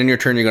 Then in your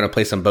turn, you're going to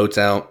place some boats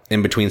out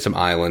in between some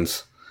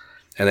islands.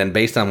 And then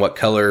based on what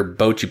color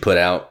boat you put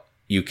out,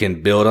 you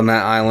can build on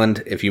that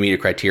island if you meet a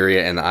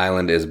criteria and the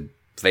island is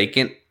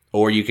vacant,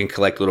 or you can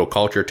collect little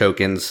culture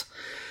tokens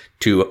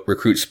to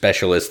recruit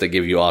specialists that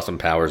give you awesome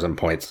powers and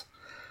points.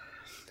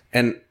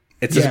 And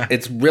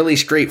it's really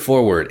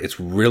straightforward. It's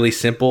really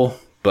simple,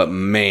 but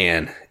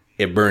man,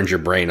 it burns your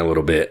brain a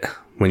little bit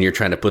when you're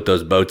trying to put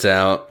those boats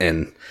out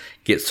and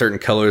get certain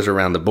colors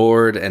around the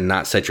board and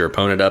not set your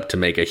opponent up to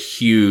make a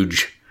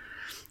huge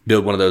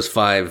build, one of those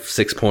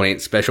 5-6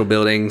 point special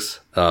buildings.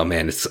 Oh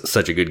man, it's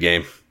such a good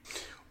game.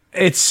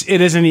 It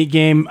is a neat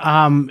game.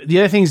 The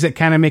other things that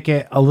kind of make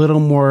it a little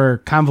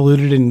more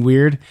convoluted and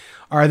weird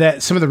are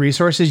that some of the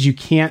resources you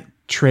can't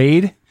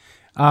trade.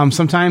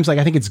 Sometimes, like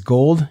I think it's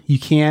gold, you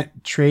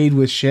can't trade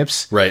with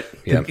ships. Right.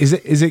 Yeah.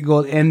 Is it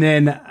gold? And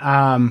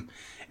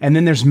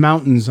then there's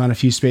mountains on a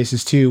few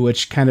spaces too,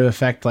 which kind of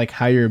affect like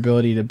how your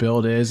ability to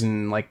build is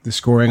and like the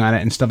scoring on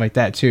it and stuff like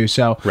that too.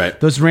 So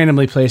those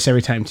randomly place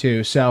every time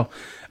too. So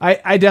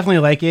I definitely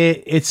like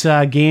it. It's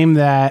a game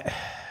that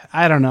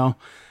I don't know.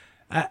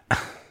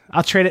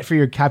 I'll trade it for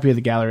your copy of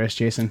The Gallerist,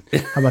 Jason.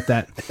 How about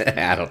that?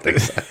 I don't think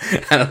so.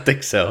 I don't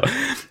think so.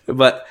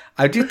 But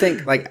I do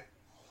think, like,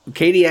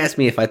 Katie asked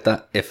me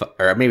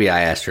or maybe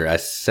I asked her, I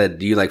said,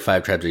 do you like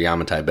Five Tribes or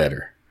Yamatai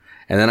better?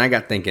 And then I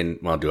got thinking,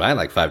 well, do I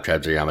like Five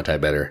Tribes or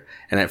Yamatai better?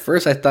 And at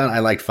first I thought I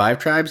liked Five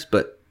Tribes,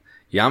 but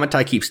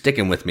Yamatai keeps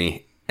sticking with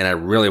me, and I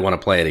really want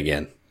to play it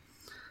again.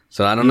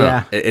 So I don't know.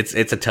 Yeah. It's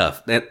a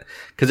tough,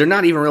 because they're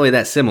not even really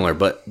that similar,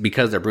 but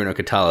because they're Bruno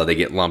Cathala, they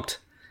get lumped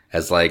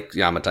as like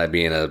Yamatai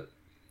being a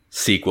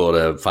sequel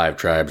to Five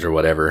Tribes or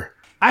whatever.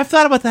 I've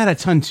thought about that a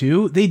ton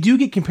too. They do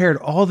get compared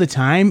all the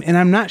time, and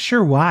I'm not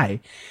sure why.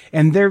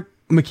 And they're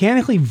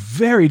mechanically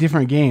very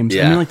different games.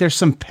 Yeah. I mean, like there's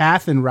some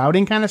path and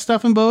routing kind of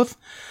stuff in both.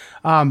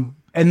 And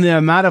the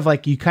amount of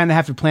like you kind of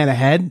have to plan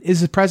ahead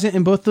is present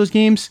in both those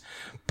games.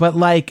 But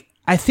like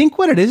I think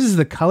what it is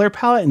the color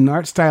palette and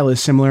art style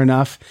is similar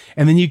enough.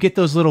 And then you get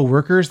those little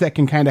workers that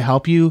can kind of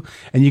help you,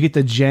 and you get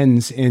the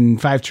gens in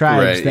Five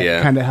Tribes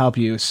that kind of help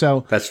you.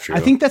 So that's true. I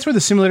think that's where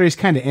the similarities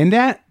kind of end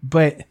at,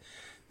 but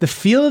the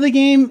feel of the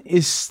game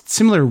is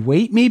similar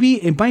weight.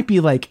 Maybe it might be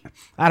like,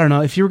 I don't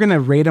know, if you were going to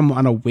rate them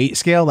on a weight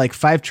scale, like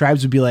Five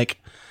Tribes would be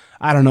like,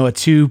 I don't know, a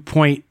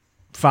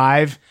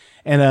 2.5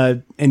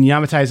 and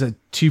Yamatai is a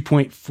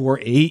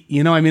 2.48.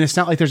 You know, I mean, it's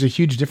not like there's a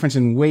huge difference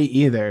in weight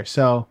either.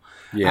 So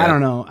I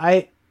don't know.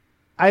 I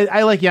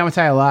like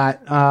Yamatai a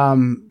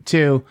lot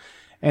too,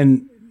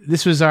 and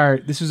this was our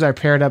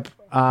paired up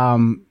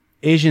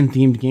Asian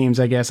themed games,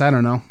 I guess. I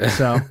don't know.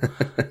 So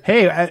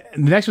hey,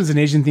 the next one's an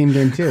Asian themed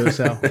game too.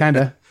 So kind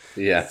of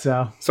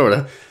So sort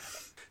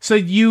of. So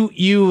you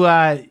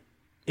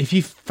if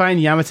you find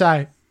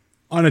Yamatai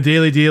on a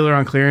daily deal or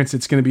on clearance,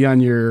 it's going to be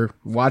on your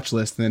watch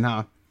list then,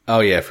 huh? Oh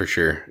yeah, for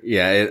sure.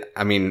 Yeah,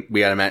 I mean,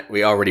 we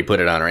already put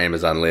it on our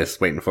Amazon list,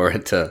 waiting for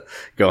it to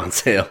go on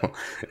sale.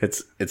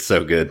 It's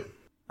so good.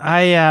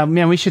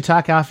 Man, we should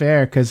talk off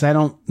air because I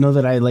don't know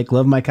that I like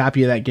love my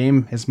copy of that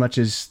game as much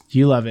as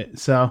you love it.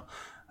 So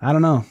I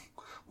don't know.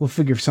 We'll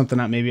figure something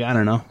out. Maybe, I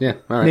don't know. Yeah,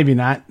 all right. Maybe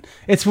not.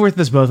 It's worth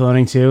us both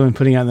owning too, and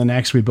putting on the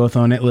next we both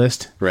own it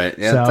list. Right.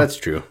 Yeah, so, that's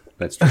true.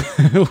 That's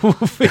true. We'll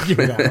figure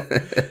it out.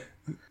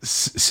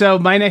 So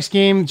my next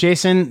game,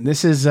 Jason,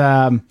 this is.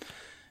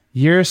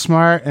 You're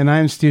smart and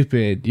I'm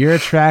stupid. You're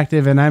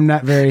attractive and I'm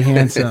not very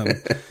handsome.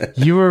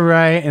 You were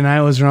right and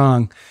I was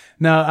wrong.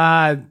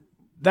 No,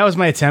 that was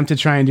my attempt to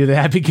try and do the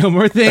Happy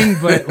Gilmore thing,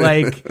 but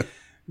like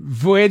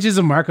Voyages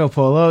of Marco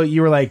Polo,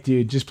 you were like,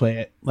 dude, just play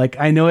it. Like,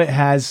 I know it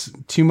has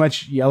too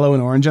much yellow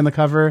and orange on the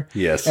cover.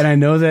 Yes. And I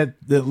know that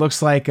it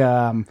looks like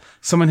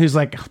someone who's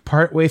like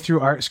part way through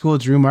art school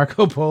drew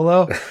Marco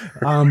Polo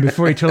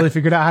before he totally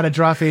figured out how to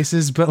draw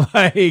faces. But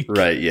like,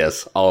 right.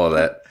 Yes. All of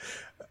that.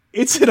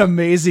 It's an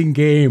amazing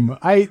game.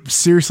 I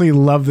seriously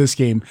love this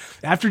game.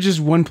 After just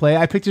one play,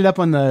 I picked it up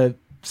on the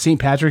St.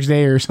 Patrick's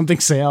Day or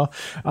something sale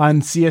on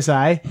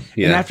CSI.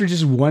 Yeah. And after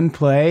just one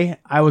play,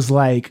 I was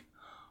like,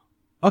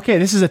 okay,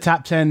 this is a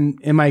top 10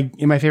 in my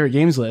favorite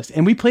games list.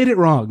 And we played it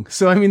wrong.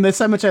 So, I mean, that's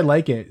how much I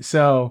like it.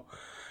 So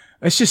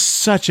it's just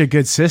such a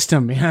good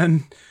system,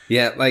 man.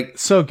 Yeah. Like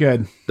so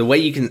good. The way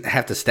you can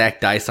have to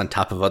stack dice on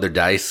top of other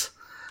dice.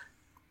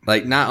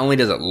 Like not only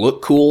does it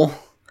look cool,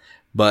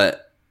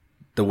 but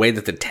the way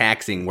that the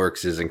taxing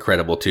works is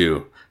incredible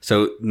too.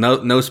 So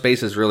no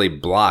space is really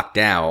blocked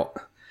out.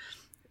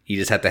 You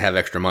just have to have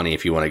extra money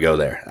if you want to go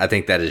there. I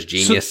think that is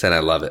genius, and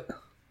I love it.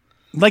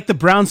 Like the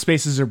brown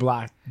spaces are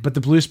blocked, but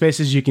the blue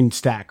spaces you can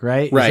stack,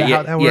 right? Right. Is that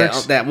how that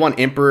works? That one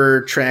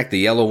Emperor track, the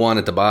yellow one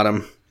at the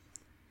bottom.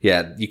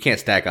 Yeah, you can't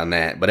stack on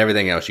that, but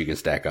everything else you can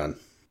stack on.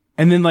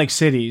 And then like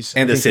cities.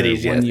 And the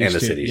cities, yeah. And the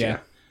cities, yeah.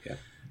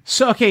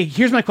 So, okay,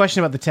 here's my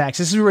question about the text.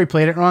 This is where we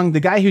played it wrong.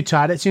 The guy who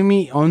taught it to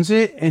me owns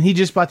it, and he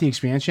just bought the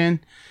expansion.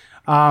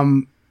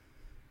 And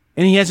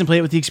he hasn't played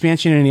it with the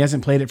expansion, and he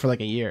hasn't played it for like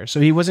a year. So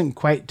he wasn't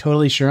quite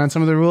totally sure on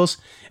some of the rules.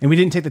 And we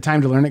didn't take the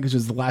time to learn it because it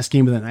was the last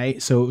game of the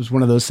night. So it was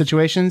one of those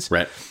situations.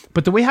 Right.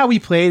 But the way how we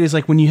played is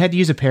like when you had to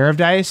use a pair of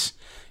dice,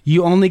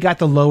 you only got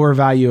the lower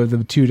value of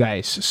the 2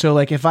 dice. So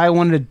like if I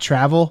wanted to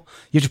travel,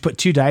 you have to put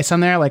 2 dice on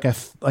there, like a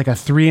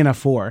 3 and a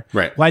 4.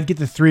 Right. Well, I'd get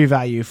the 3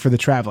 value for the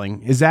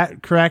traveling. Is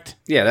that correct?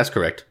 Yeah, that's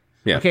correct.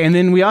 Yeah. Okay, and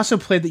then we also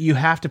played that you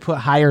have to put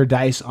higher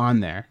dice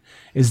on there.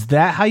 Is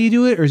that how you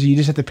do it, or is it you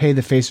just have to pay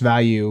the face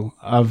value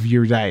of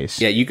your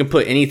dice? Yeah, you can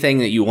put anything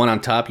that you want on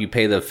top. You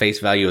pay the face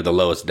value of the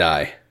lowest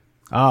die.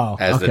 Oh,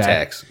 as the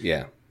tax.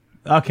 Yeah.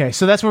 Okay,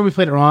 so that's where we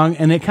played it wrong,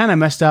 and it kind of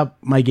messed up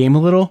my game a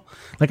little.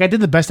 Like, I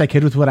did the best I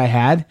could with what I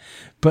had,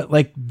 but,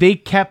 like, they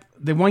kept...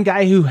 The one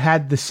guy who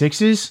had the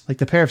 6s, like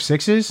the pair of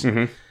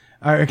 6s,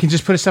 or can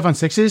just put his stuff on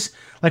 6s,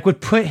 like,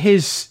 would put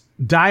his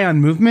die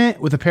on movement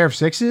with a pair of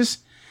 6s,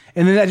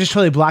 and then that just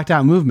totally blocked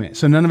out movement,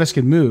 so none of us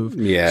could move.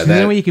 Yeah, so the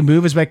only way you can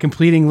move is by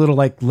completing little,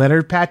 like,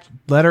 letter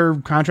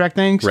contract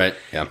things. Right,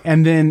 yeah.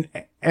 And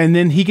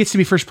then he gets to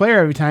be first player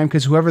every time,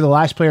 because whoever the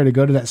last player to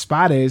go to that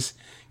spot is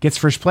gets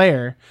first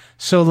player.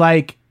 So,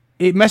 like,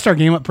 it messed our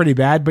game up pretty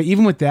bad, but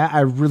even with that,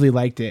 I really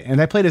liked it.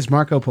 And I played as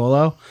Marco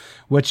Polo,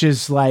 which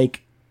is,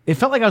 like, it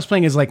felt like I was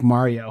playing as, like,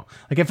 Mario.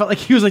 Like, it felt like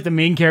he was, like, the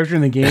main character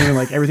in the game, and,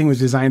 like, everything was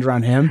designed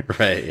around him.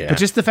 Right, yeah. But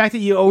just the fact that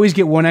you always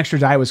get one extra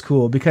die was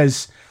cool,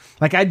 because,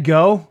 like, I'd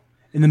go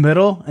in the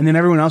middle, and then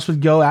everyone else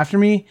would go after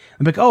me.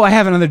 I'm like, oh, I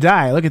have another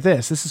die. Look at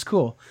this. This is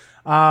cool.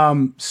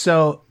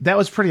 So that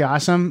was pretty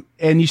awesome.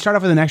 And you start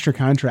off with an extra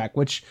contract,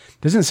 which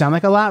doesn't sound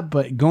like a lot,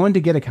 but going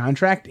to get a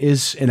contract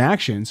is an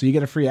action. So you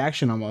get a free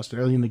action almost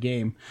early in the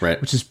game,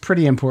 right? Which is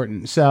pretty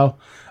important. So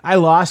I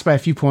lost by a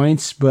few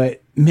points,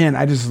 but man,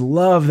 I just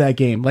love that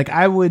game. Like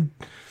I would,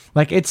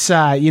 like it's,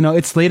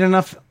 it's late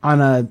enough on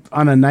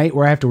a night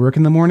where I have to work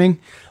in the morning.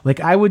 Like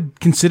I would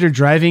consider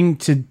driving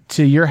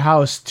to your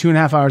house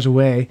 2.5 hours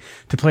away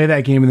to play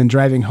that game and then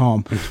driving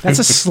home. That's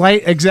a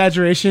slight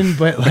exaggeration,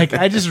 but like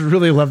I just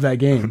really love that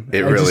game.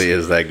 It really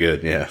is that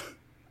good. Yeah.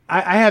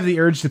 I have the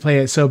urge to play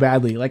it so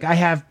badly. Like I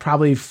have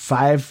probably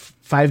five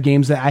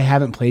games that I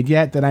haven't played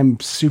yet that I'm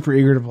super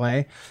eager to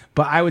play.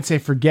 But I would say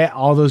forget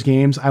all those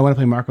games. I want to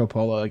play Marco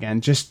Polo again.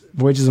 Just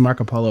Voyages of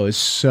Marco Polo is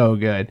so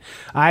good.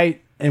 I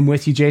am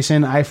with you,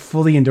 Jason. I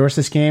fully endorse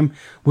this game.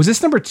 Was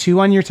this number 2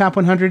 on your top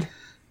 100?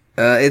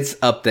 It's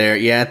up there.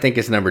 Yeah, I think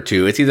it's number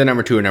 2. It's either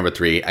number 2 or number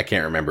 3. I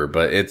can't remember,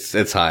 but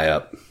it's high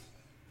up.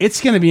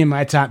 It's going to be in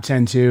my top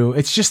 10 too.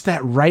 It's just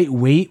that right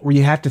weight where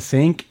you have to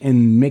think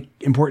and make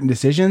important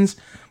decisions,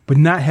 but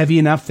not heavy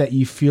enough that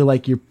you feel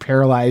like you're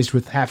paralyzed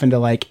with having to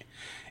like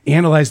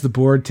analyze the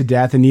board to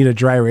death and need a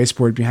dry erase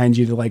board behind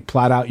you to like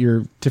plot out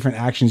your different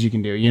actions you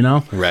can do, you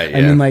know? Right. I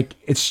mean, like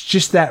it's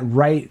just that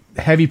right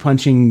heavy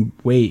punching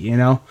weight, you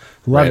know?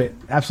 Love it.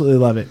 Absolutely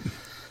love it.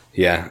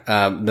 Yeah.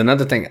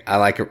 Another thing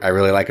I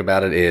really like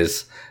about it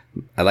is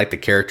I like the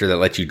character that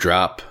lets you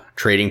drop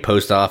trading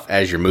post off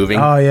as you're moving.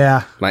 Oh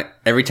yeah. Like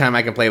every time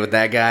I can play with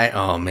that guy,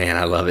 oh man,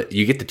 I love it.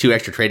 You get the 2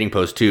 extra trading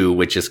posts too,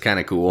 which is kind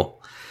of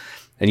cool.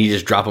 And you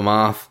just drop them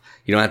off.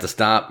 You don't have to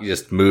stop. You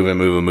just move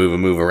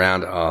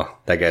around. Oh,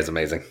 that guy's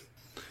amazing.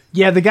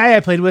 Yeah, the guy I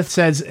played with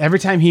says every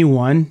time he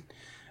won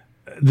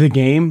the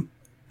game,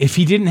 if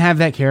he didn't have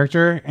that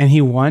character and he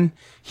won,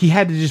 he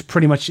had to just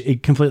pretty much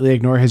completely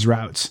ignore his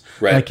routes,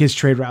 right? Like his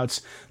trade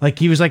routes. Like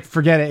he was like,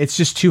 forget it. It's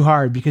just too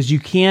hard because you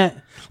can't,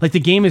 like the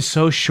game is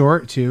so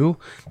short too,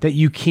 that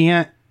you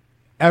can't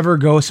ever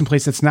go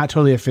someplace that's not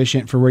totally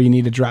efficient for where you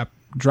need to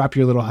drop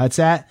your little huts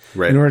at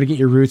in order to get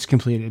your routes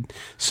completed.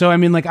 So, I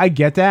mean, like I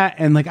get that.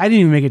 And like, I didn't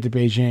even make it to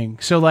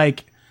Beijing. So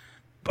like,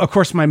 of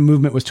course my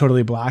movement was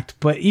totally blocked,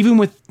 but even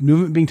with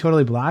movement being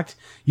totally blocked,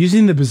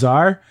 using the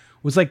Bazaar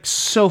was like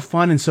so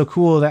fun and so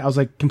cool that I was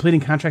like completing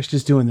contracts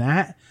just doing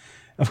that.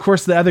 Of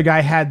course, the other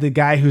guy had the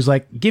guy who's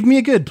like, give me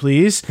a good,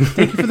 please.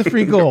 Thank you for the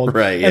free gold.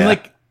 Right. Yeah.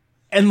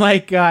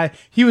 And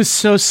he was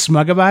so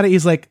smug about it.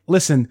 He's like,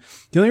 listen,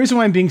 the only reason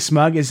why I'm being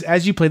smug is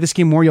as you play this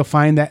game more, you'll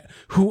find that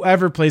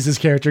whoever plays this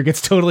character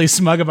gets totally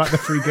smug about the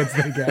free goods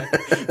they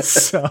get.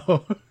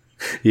 So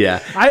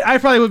yeah, I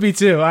probably would be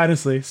too,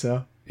 honestly.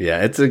 So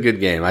yeah, it's a good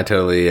game. I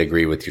totally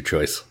agree with your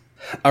choice.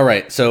 All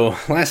right. So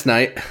last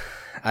night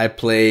I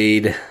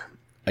played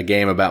a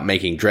game about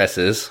making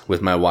dresses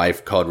with my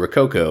wife called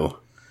Rococo.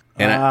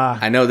 And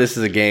I know this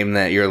is a game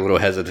that you're a little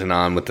hesitant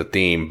on with the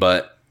theme,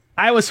 but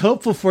I was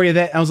hopeful for you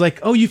that I was like,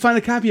 oh, you found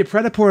a copy of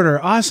Predaporter.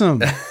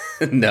 Awesome.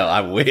 No, I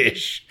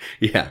wish.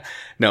 Yeah.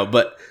 No,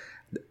 but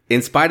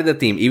in spite of the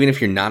theme, even if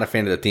you're not a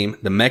fan of the theme,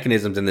 the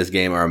mechanisms in this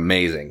game are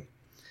amazing.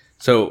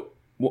 So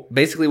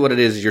basically what it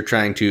is you're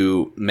trying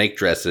to make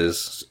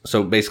dresses.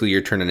 So basically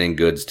you're turning in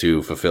goods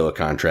to fulfill a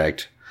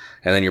contract.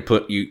 And then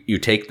you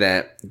take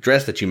that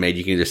dress that you made,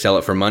 you can either sell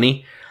it for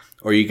money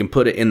or you can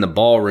put it in the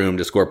ballroom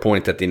to score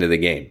points at the end of the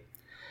game.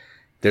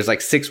 There's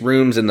like 6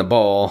 rooms in the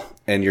ball,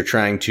 and you're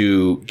trying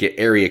to get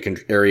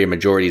area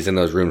majorities in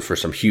those rooms for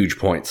some huge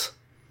points.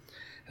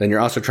 Then you're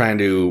also trying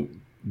to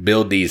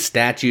build these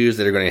statues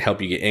that are going to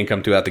help you get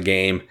income throughout the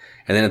game.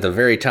 And then at the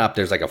very top,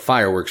 there's like a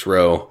fireworks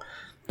row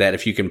that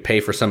if you can pay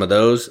for some of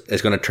those,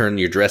 it's going to turn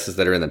your dresses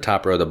that are in the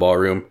top row of the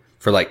ballroom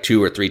for like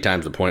 2 or 3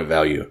 times the point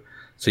value.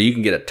 So you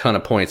can get a ton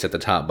of points at the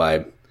top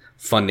by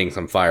funding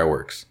some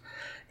fireworks.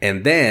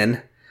 And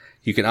then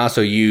you can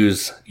also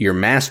use your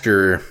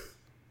master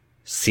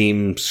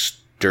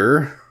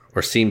seamster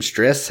or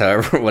seamstress,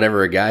 however,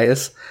 whatever a guy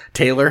is,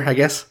 tailor, I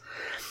guess.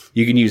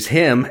 You can use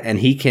him, and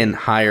he can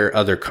hire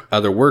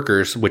other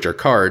workers, which are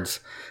cards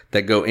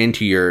that go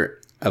into your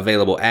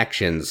available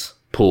actions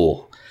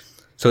pool.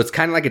 So it's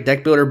kind of like a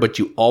deck builder, but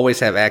you always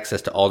have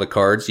access to all the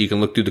cards. You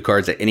can look through the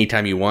cards at any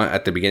time you want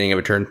at the beginning of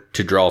a turn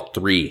to draw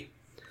 3.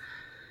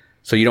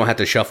 So you don't have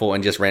to shuffle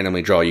and just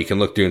randomly draw. You can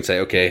look through and say,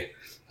 okay,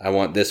 I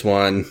want this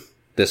one,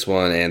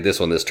 and this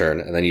one this turn.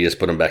 And then you just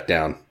put them back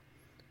down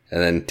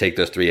and then take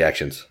those 3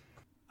 actions.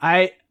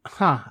 I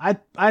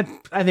think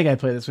I'd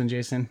play this one,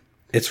 Jason.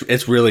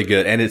 It's really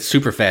good, and it's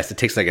super fast. It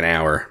takes like an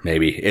hour,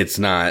 maybe. It's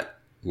not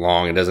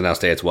long. It doesn't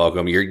outstay its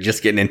welcome. You're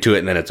just getting into it,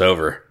 and then it's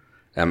over.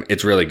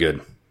 It's really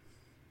good.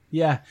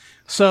 Yeah.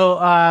 So,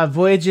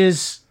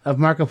 Voyages of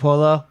Marco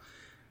Polo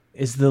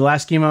is the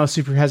last game I was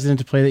super hesitant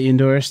to play that you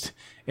endorsed,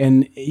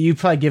 and you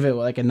probably give it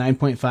like a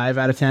 9.5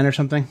 out of 10 or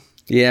something.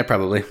 Yeah,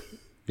 probably.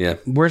 Yeah.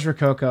 Where's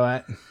Rococo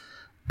at?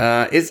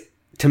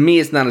 To me,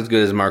 it's not as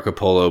good as Marco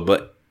Polo,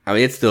 but I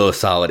mean, it's still a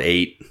solid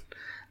 8.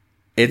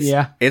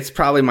 It's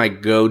probably my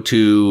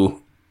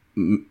go-to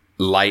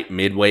light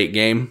midweight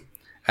game.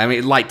 I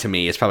mean, light to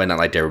me. It's probably not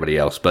light to everybody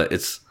else, but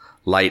it's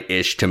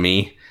light-ish to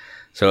me.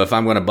 So if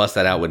I'm going to bust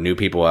that out with new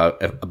people,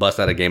 bust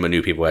out a game of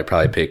new people, I'd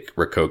probably pick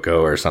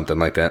Rococo or something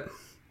like that.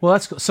 Well,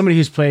 that's somebody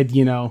who's played,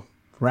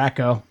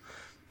 Racco,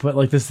 but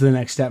like this is the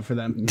next step for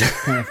them,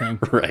 kind of thing.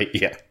 Right?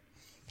 Yeah.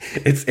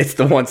 It's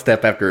the one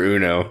step after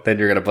Uno. Then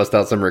you're going to bust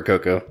out some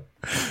Rococo.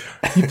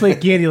 You play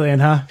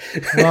Candyland, huh?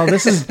 Well,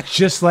 this is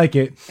just like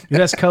it. It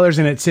has colors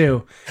in it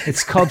too.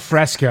 It's called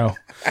Fresco.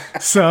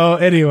 So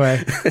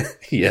anyway,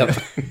 yep.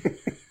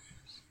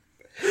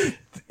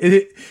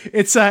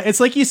 It's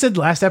like you said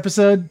last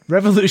episode.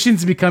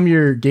 Revolution's become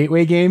your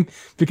gateway game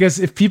because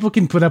if people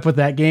can put up with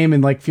that game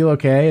and like feel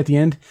okay at the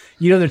end,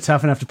 they're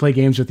tough enough to play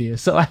games with you.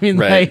 So I mean,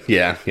 right? Like,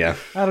 yeah.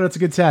 I don't know. It's a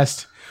good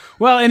test.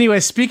 Well, anyway,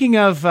 speaking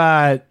of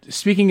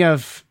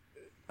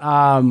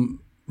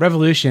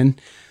Revolution.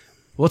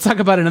 We'll talk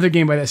about another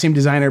game by that same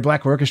designer,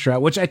 Black Orchestra,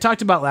 which I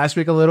talked about last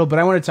week a little, but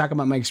I want to talk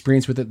about my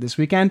experience with it this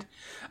weekend.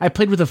 I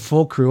played with a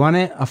full crew on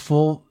it, a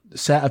full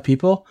set of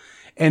people,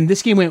 and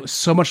this game went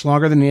so much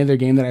longer than any other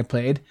game that I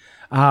played.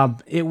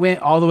 It went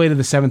all the way to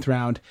the 7th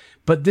round,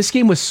 but this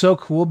game was so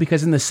cool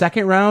because in the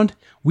 2nd round,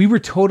 we were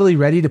totally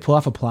ready to pull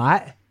off a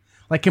plot,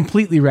 like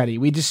completely ready.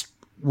 We just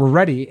were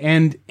ready,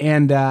 and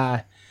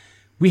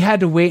we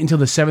had to wait until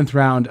the 7th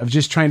round of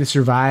just trying to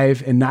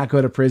survive and not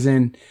go to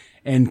prison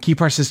and keep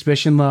our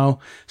suspicion low.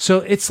 So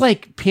it's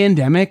like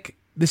Pandemic,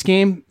 this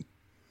game,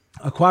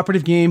 a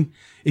cooperative game.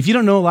 If you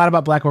don't know a lot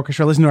about Black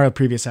Orchestra, listen to our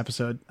previous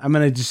episode. I'm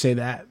going to just say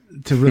that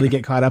to really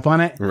get caught up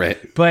on it. Right.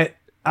 But,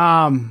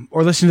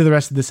 or listen to the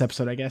rest of this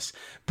episode, I guess.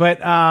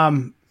 But,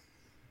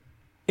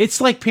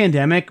 it's like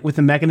Pandemic with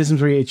the mechanisms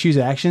where you choose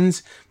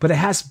actions, but it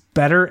has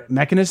better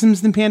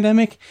mechanisms than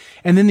Pandemic.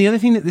 And then the other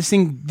thing that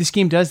this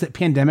game does that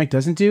Pandemic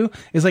doesn't do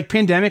is like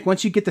Pandemic,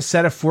 once you get the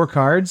set of 4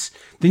 cards,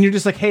 then you're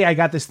just like, hey, I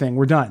got this thing.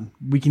 We're done.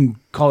 We can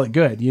call it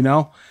good,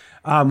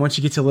 once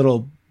you get to a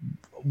little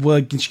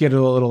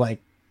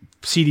like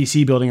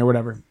CDC building or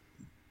whatever.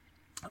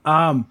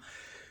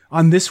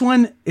 On this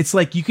one, it's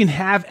like you can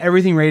have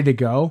everything ready to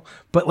go,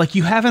 but like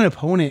you have an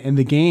opponent in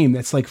the game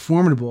that's like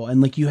formidable, and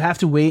like you have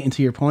to wait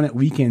until your opponent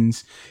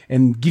weakens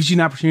and gives you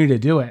an opportunity to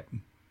do it.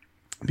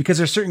 Because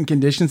there's certain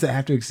conditions that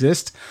have to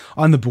exist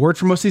on the board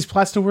for most of these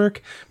plots to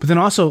work, but then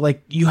also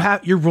like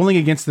you're rolling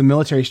against the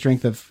military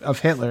strength of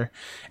Hitler,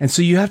 and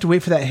so you have to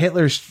wait for that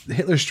Hitler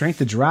strength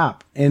to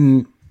drop.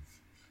 And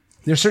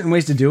there's certain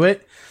ways to do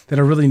it that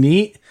are really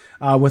neat.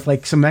 With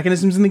like some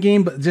mechanisms in the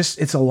game, but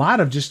it's a lot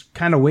of just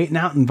kind of waiting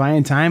out and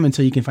buying time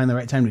until you can find the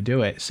right time to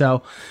do it.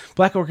 So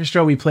Black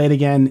Orchestra, we played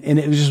again, and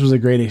it just was a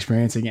great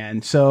experience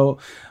again. So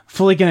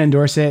fully going to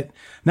endorse it.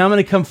 Now I'm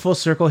going to come full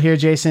circle here,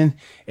 Jason,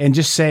 and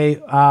just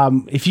say,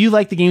 if you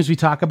like the games we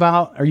talk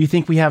about, or you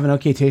think we have an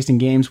okay taste in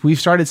games, we've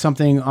started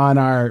something on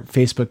our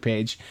Facebook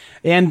page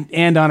and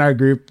on our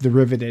group, The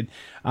Riveted,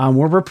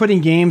 where we're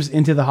putting games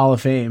into the Hall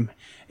of Fame.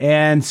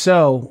 And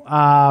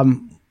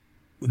so,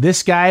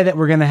 this guy that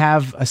we're going to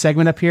have a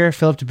segment up here,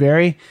 Philip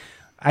DeBerry,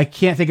 I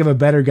can't think of a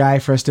better guy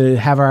for us to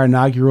have our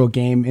inaugural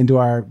game into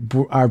our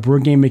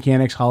Board Game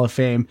Mechanics Hall of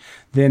Fame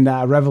than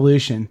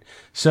Revolution.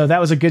 So that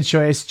was a good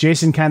choice.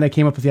 Jason kind of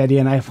came up with the idea,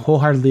 and I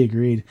wholeheartedly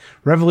agreed.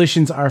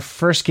 Revolution's our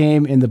first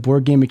game in the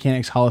Board Game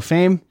Mechanics Hall of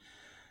Fame.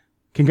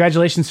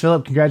 congratulations,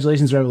 Philip.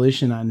 Congratulations,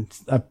 Revolution, on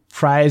a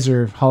prize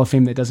or Hall of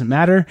Fame that doesn't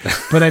matter.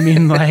 But I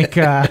mean, like,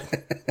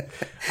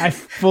 I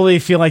fully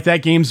feel like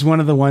that game's one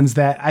of the ones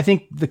that I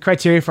think the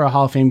criteria for a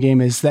Hall of Fame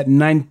game is that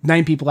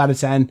nine people out of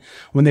 10,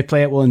 when they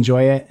play it, will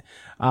enjoy it.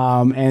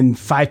 And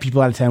 5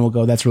 people out of 10 will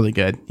go, that's really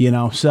good, you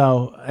know?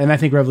 So, and I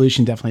think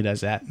Revolution definitely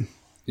does that.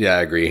 Yeah,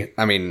 I agree.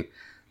 I mean,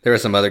 there were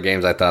some other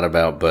games I thought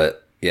about,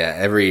 but yeah,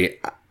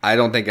 I've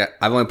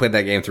only played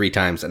that game 3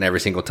 times, and every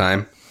single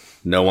time,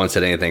 no one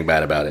said anything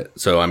bad about it.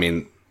 So, I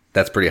mean,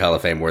 that's pretty Hall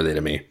of Fame worthy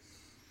to me.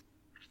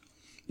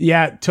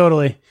 Yeah,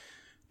 totally.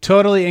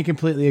 Totally and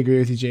completely agree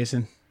with you,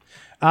 Jason.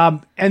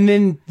 And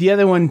then the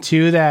other one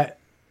too, that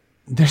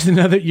there's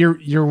another,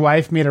 your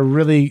wife made a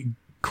really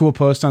cool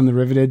post on the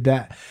Riveted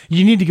that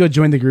you need to go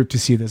join the group to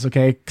see this.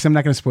 Okay. Cause I'm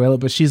not going to spoil it,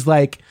 but she's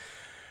like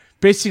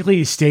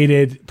basically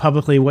stated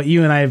publicly what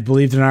you and I have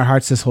believed in our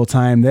hearts this whole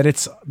time, that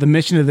it's the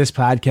mission of this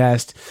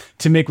podcast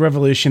to make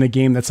Revolution a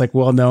game that's like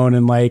well known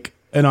and like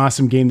an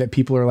awesome game that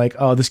people are like,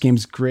 oh, this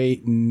game's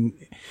great and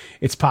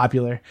it's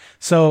popular.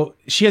 So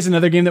she has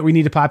another game that we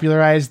need to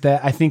popularize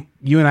that I think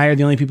you and I are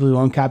the only people who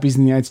own copies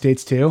in the United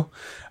States too.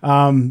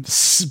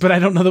 But I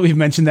don't know that we've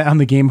mentioned that on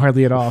the game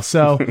hardly at all.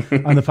 So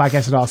on the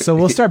podcast at all. So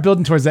we'll start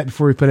building towards that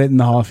before we put it in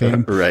the Hall of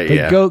Fame. Right. But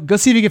yeah. Go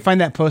see if you can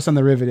find that post on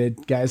the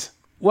Riveted, guys.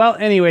 Well,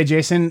 anyway,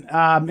 Jason,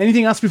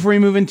 anything else before we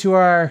move into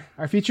our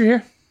feature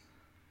here?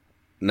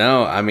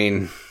 No, I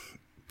mean,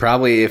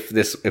 probably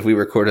if we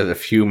recorded a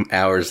few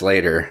hours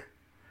later,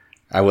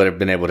 I would have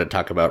been able to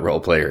talk about Role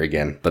Player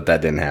again, but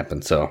that didn't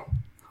happen. So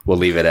we'll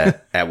leave it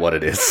at what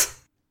it is.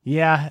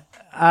 Yeah.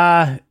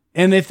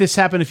 And if this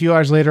happened a few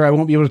hours later, I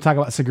won't be able to talk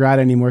about Sagrada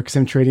anymore because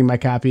I'm trading my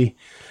copy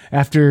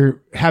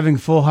after having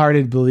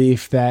full-hearted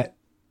belief that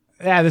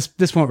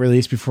this won't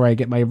release before I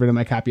get rid of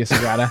my copy of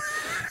Sagrada.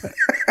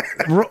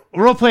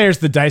 Role Player is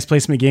the dice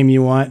placement game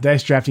you want,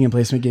 dice drafting and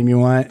placement game you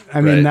want.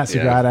 I mean, not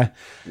Sagrada.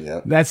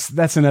 Yeah.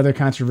 That's another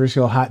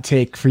controversial hot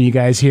take for you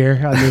guys here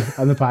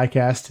on the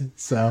podcast.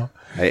 So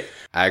I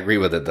agree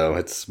with it though.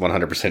 It's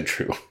 100%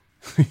 true.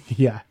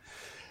 Yeah.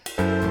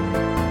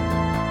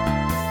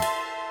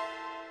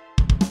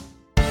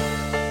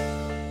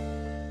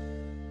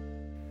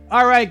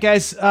 All right,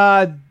 guys.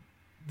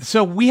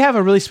 So we have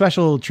a really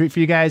special treat for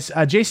you guys.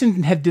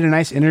 Jason did a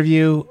nice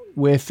interview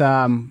with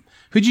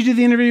who'd you do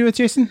the interview with,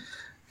 Jason?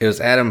 It was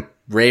Adam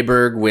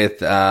Rayberg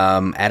with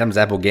Adam's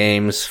Apple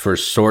Games for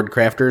Sword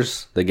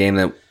Crafters, the game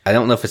that I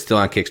don't know if it's still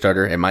on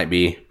Kickstarter. It might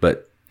be,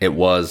 but it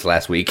was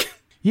last week.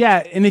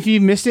 Yeah, and if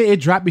you missed it, it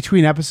dropped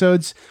between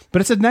episodes,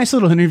 but it's a nice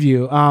little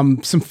interview.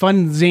 Some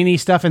fun, zany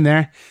stuff in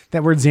there.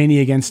 That word zany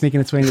again, sneaking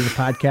its way into the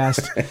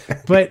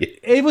podcast. But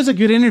it was a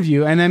good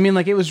interview, and I mean,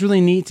 like, it was really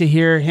neat to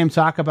hear him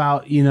talk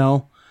about, you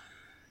know,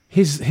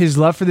 his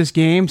love for this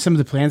game, some of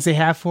the plans they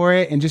have for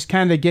it, and just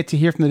kind of get to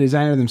hear from the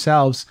designer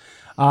themselves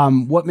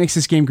what makes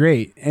this game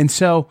great. And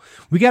so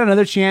we got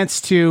another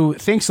chance to,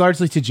 thanks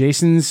largely to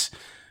Jason's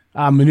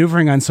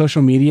maneuvering on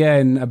social media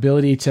and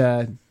ability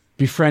to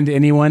befriend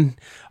anyone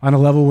on a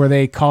level where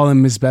they call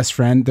him his best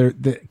friend.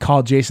 They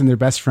call Jason their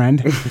best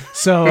friend.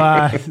 So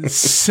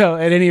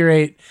at any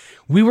rate,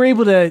 we were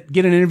able to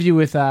get an interview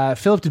with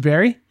Philip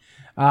DeBerry.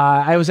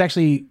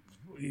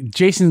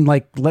 Jason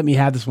let me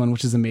have this one,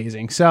 which is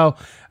amazing. So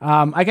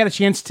I got a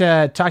chance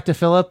to talk to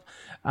Philip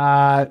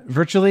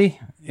virtually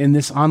in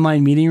this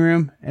online meeting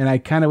room, and I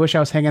kind of wish I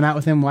was hanging out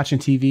with him, watching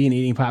TV and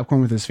eating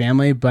popcorn with his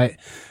family, but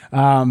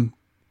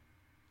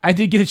I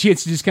did get a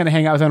chance to just kind of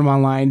hang out with him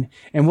online,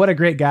 and what a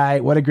great guy.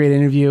 What a great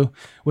interview.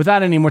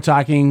 Without any more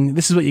talking,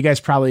 this is what you guys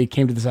probably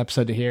came to this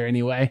episode to hear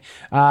anyway.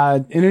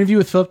 An interview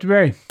with Philip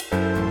DeBerry.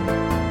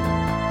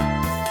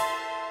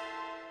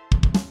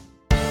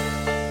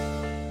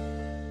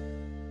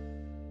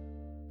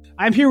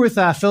 I'm here with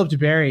Philip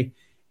DeBerry,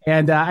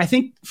 and I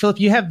think, Philip,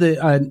 you have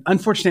the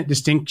unfortunate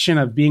distinction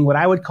of being what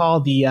I would call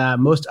the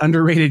most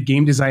underrated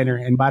game designer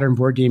in modern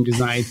board game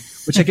design,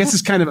 which I guess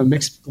is kind of a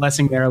mixed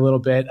blessing there a little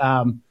bit.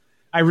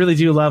 I really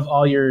do love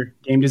all your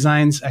game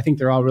designs. I think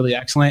they're all really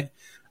excellent.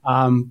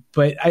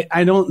 But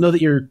I don't know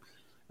that you're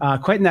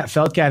quite in that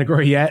Feld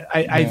category yet.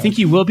 I think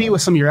you will be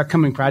with some of your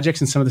upcoming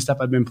projects and some of the stuff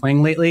I've been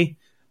playing lately.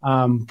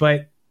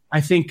 But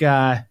I think,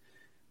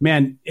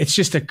 man, it's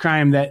just a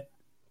crime that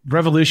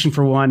Revolution,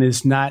 for one,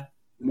 is not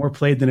more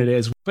played than it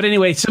is. But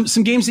anyway,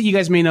 some games that you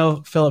guys may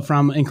know Philip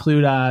from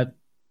include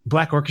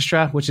Black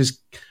Orchestra, which is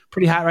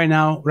pretty hot right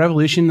now,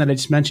 Revolution that I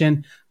just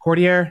mentioned,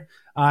 Courtier,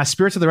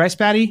 Spirits of the Rice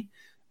Paddy,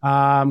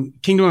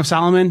 Kingdom of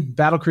Solomon,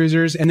 Battle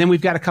Cruisers, and then we've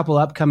got a couple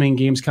upcoming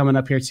games coming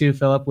up here too,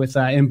 Philip, with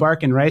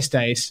Embark and Rice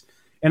Dice.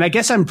 And I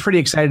guess I'm pretty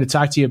excited to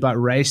talk to you about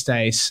Rice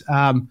Dice.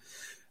 I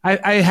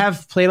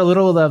have played a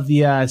little of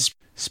the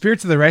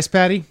Spirits of the Rice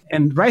Paddy,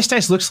 and Rice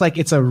Dice looks like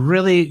it's a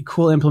really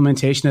cool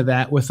implementation of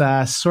that with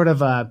sort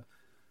of a,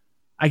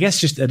 I guess,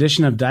 just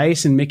addition of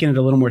dice and making it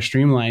a little more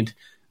streamlined.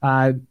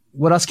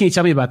 What else can you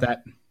tell me about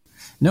that?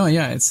 No,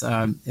 yeah,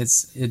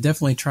 it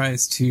definitely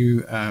tries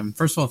to.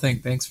 First of all,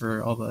 thanks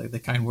for all the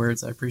kind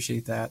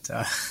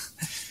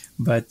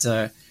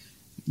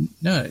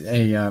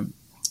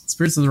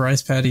Spirits of the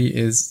Rice Paddy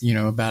is,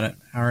 about an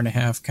hour and a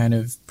half, kind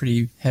of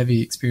pretty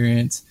heavy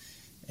experience.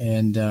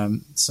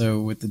 And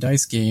so with the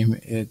dice game,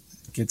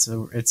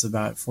 it's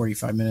about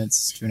 45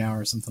 minutes to an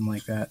hour, something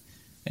like that.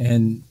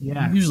 And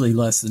usually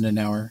less than an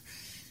hour.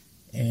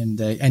 And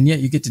yet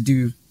you get to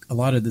do a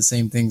lot of the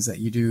same things that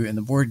you do in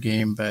the board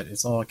game, but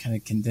it's all kind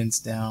of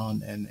condensed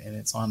down and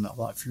it's on a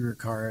lot fewer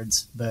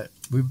cards. But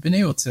we've been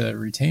able to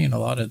retain a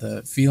lot of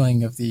the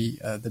feeling of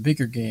the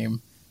bigger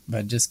game,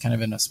 but just kind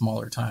of in a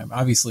smaller time.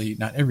 Obviously,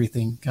 not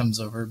everything comes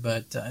over,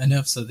 but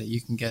enough so that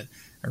you can get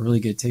a really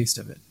good taste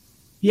of it.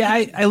 Yeah,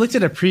 I looked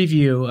at a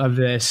preview of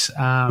this,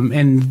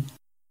 and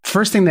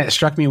first thing that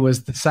struck me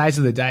was the size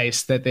of the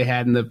dice that they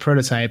had in the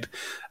prototype.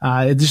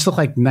 It just looked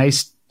like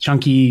nice,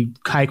 chunky,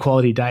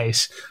 high-quality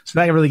dice. So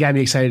that really got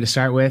me excited to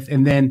start with.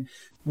 And then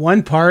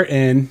one part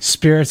in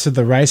Spirits of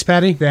the Rice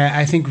Paddy that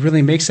I think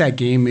really makes that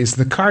game is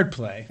the card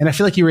play. And I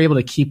feel like you were able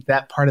to keep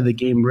that part of the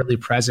game really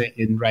present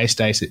in Rice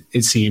Dice,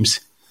 it seems.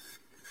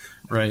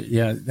 Right,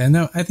 yeah. And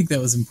no, I think that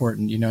was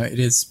important. It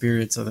is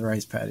Spirits of the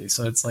Rice Paddy.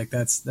 So it's like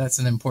that's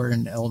an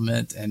important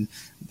element. And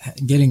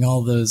getting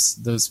all those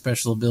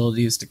special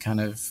abilities to kind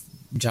of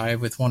jive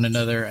with one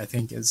another, I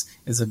think is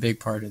a big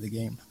part of the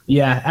game.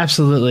 Yeah,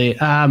 absolutely.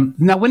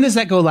 Now, when does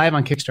that go live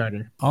on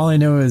Kickstarter? All I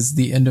know is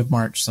the end of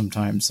March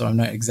sometime, so I'm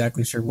not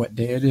exactly sure what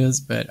day it is,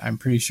 but I'm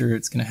pretty sure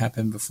it's going to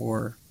happen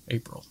before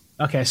April.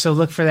 Okay, so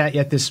look for that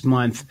yet this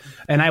month,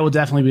 and I will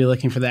definitely be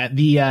looking for that.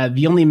 The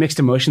only mixed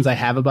emotions I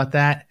have about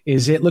that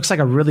is it looks like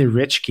a really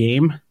rich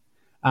game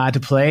to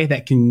play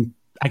that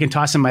I can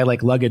toss in my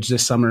luggage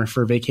this summer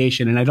for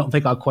vacation, and I don't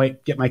think I'll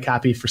quite get my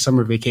copy for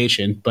summer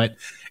vacation, but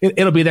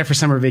it'll be there for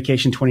summer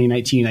vacation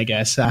 2019, I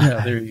guess.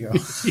 Yeah, there you go.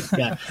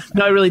 Yeah,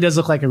 no, it really does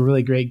look like a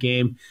really great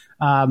game.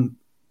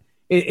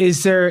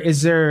 Is there?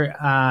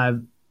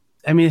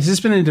 I mean, has this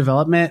been in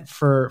development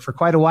for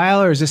quite a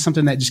while, or is this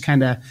something that just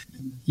kind of?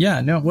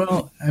 Yeah, no.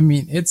 Well, I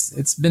mean,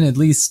 it's been at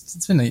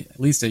least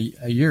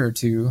a year or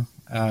two.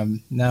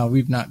 Now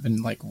we've not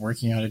been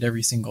working on it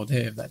every single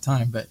day of that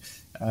time, but.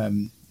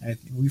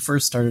 We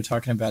first started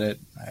talking about it,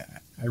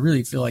 I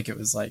really feel like it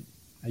was like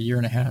a year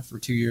and a half or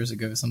 2 years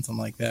ago, something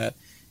like that.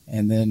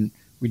 And then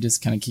we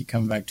just kind of keep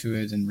coming back to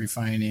it and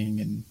refining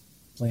and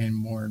playing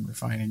more and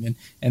refining.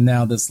 And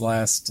now this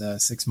last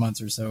 6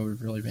 months or so,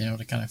 we've really been able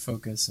to kind of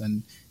focus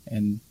and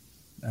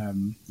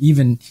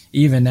even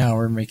now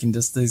we're making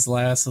just these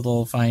last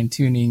little fine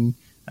tuning,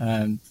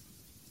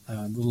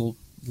 little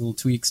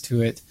tweaks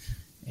to it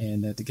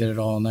and to get it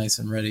all nice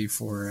and ready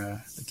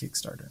for the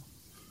Kickstarter.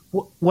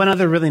 One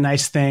other really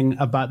nice thing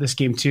about this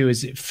game, too,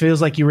 is it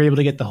feels like you were able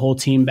to get the whole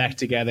team back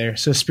together.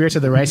 So Spirits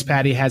of the Rice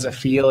Paddy has a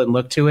feel and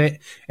look to it,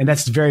 and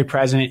that's very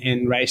present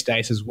in Rice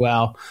Dice as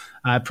well.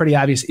 Pretty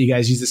obvious that you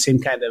guys use the same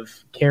kind of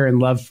care and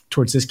love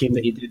towards this game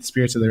that you did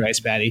Spirits of the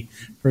Rice Paddy,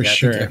 for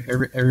sure. I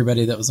think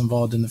everybody that was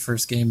involved in the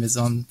first game is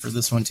on for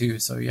this one, too.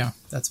 So, yeah,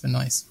 that's been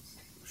nice.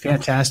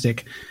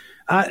 Fantastic.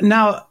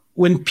 Now,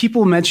 when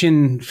people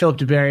mention Philip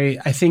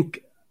DeBerry, I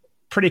think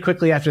pretty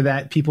quickly after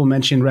that, people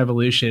mentioned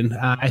Revolution.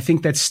 I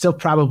think that's still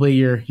probably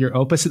your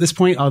opus at this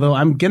point, although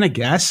I'm going to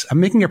guess, I'm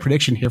making a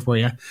prediction here for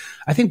you.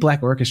 I think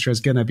Black Orchestra is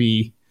going to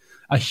be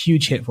a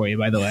huge hit for you,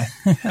 by the way.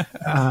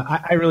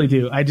 I really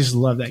do. I just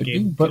love that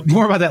game. But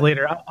more about that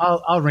later.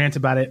 I'll rant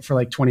about it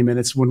for 20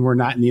 minutes when we're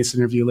not in this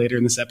interview later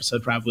in this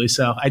episode, probably.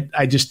 So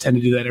I just tend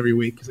to do that every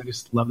week because I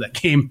just love that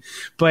game.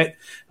 But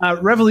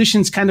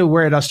Revolution's kind of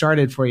where it all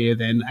started for you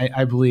then,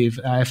 I believe.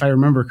 If I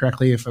remember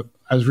correctly, if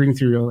I was reading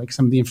through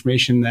some of the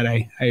information that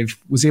I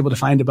was able to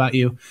find about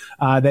you,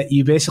 that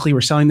you basically were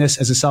selling this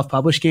as a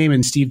self-published game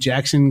and Steve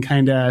Jackson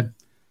kind of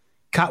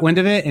caught wind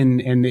of it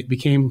and it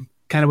became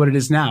kind of what it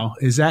is now.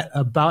 Is that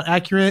about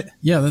accurate?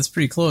 Yeah, that's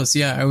pretty close.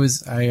 Yeah,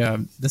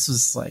 this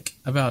was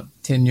about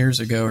 10 years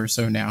ago or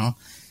so now.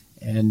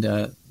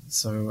 And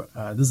so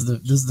this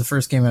is the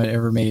first game I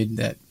ever made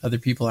that other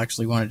people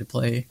actually wanted to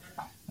play,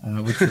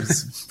 which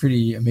was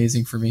pretty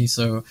amazing for me.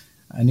 So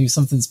I knew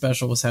something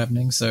special was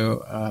happening.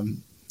 So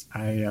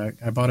I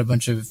bought a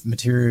bunch of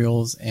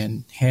materials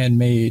and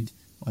handmade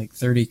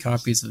 30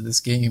 copies of this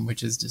game,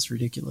 which is just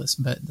ridiculous.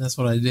 But that's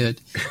what I did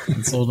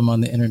and sold them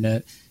on the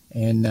internet.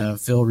 And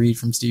Phil Reed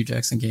from Steve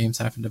Jackson Games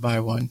happened to buy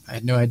one. I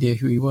had no idea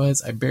who he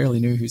was. I barely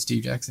knew who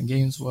Steve Jackson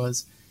Games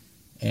was.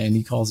 And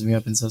he calls me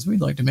up and says, "We'd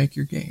like to make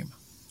your game."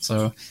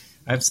 So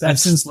I've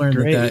since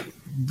learned that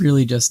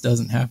really just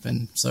doesn't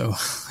happen. So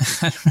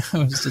I don't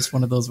know. It's just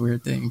one of those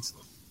weird things.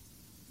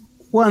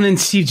 Well, and then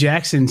Steve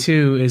Jackson,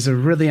 too, is a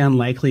really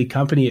unlikely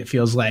company, it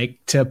feels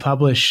like, to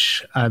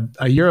publish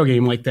a Euro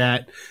game like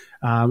that.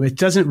 It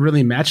doesn't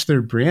really match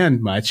their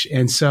brand much.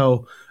 And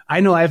so I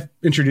know I've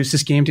introduced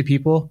this game to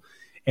people,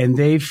 and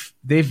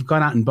they've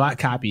gone out and bought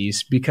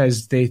copies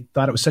because they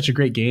thought it was such a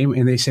great game.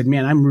 And they said,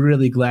 "Man, I'm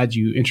really glad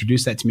you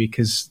introduced that to me,"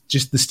 because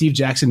just the Steve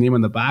Jackson name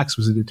on the box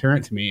was a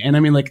deterrent to me. And I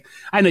mean,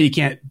 I know you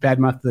can't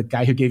badmouth the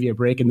guy who gave you a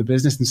break in the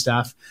business and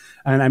stuff.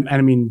 And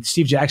I mean,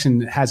 Steve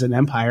Jackson has an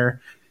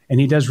empire and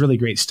he does really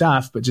great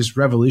stuff, but just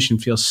Revolution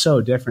feels so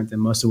different than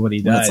most of what he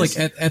does. Well, it's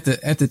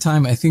at the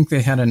time, I think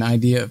they had an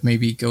idea of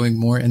maybe going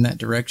more in that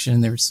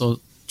direction. They were still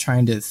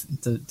trying to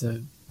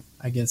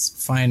I guess,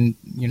 find,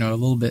 a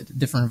little bit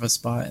different of a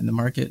spot in the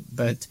market.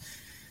 But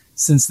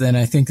since then,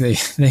 I think they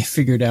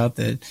figured out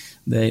that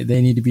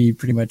they need to be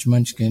pretty much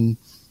Munchkin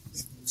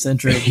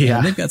centric. Yeah.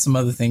 And they've got some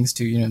other things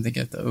too. They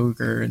got the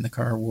Ogre and the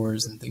Car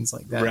Wars and things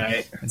like that,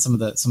 right? And some of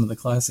the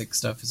classic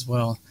stuff as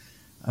well.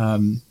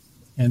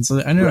 And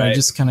so I know right. I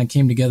just kind of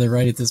came together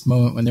right at this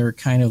moment when they were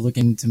kind of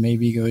looking to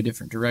maybe go a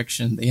different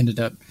direction. They ended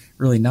up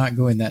really not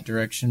going that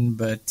direction,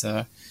 but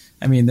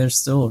they're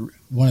still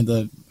one of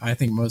the, I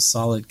think, most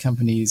solid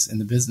companies in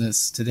the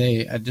business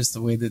today. Just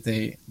the way that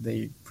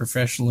they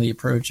professionally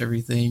approach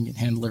everything and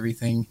handle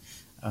everything.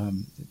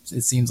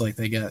 It seems like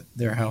they got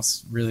their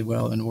house really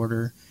well in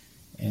order,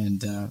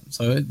 and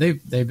so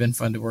they've been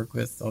fun to work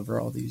with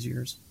over all these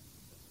years.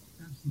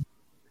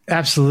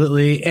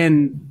 Absolutely.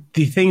 And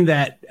the thing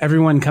that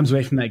everyone comes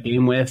away from that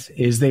game with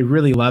is they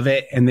really love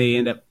it, and they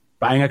end up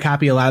buying a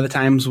copy a lot of the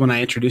times when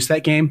I introduce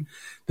that game.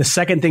 The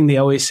second thing they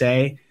always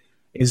say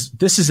is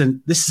this is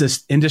an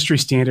industry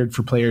standard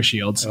for player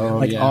shields.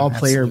 All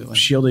player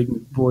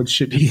shielding boards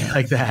should be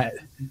like that.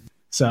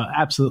 So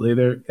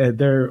absolutely,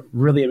 they're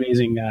really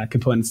amazing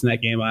components in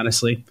that game,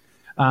 honestly.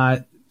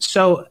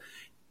 So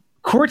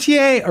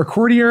Courtier,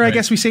 right. I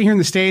guess we say here in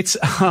the States,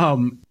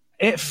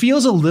 it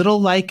feels a little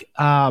like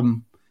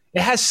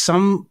it has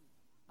some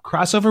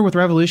crossover with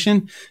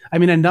Revolution. I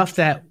mean, enough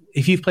that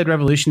if you've played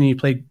Revolution and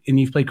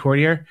you've played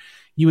Courtier,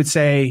 you would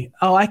say,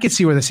 "Oh, I could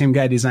see where the same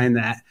guy designed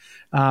that."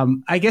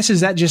 I guess,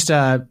 is that just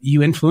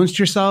you influenced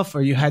yourself,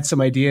 or you had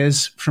some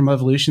ideas from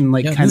Revolution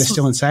kind of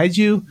still inside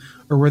you,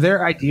 or were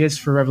there ideas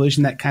for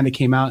Revolution that kind of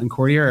came out in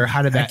Courtier, or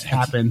how did that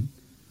happen?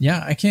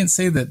 Yeah, I can't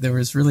say that there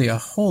was really a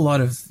whole lot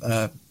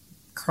of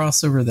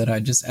crossover that I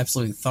just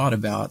absolutely thought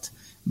about,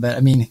 but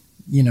I mean,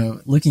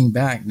 looking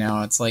back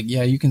now, it's like,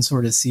 yeah, you can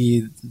sort of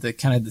see the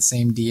kind of the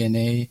same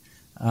DNA.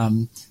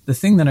 The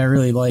thing that I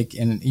really like,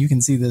 and you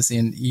can see this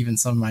in even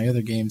some of my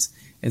other games,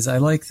 is I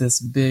like this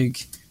big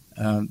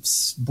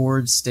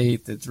board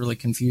state that's really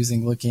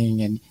confusing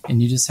looking,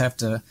 and you just have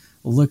to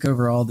look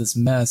over all this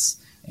mess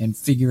and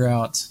figure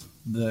out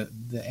the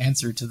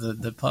answer to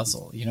the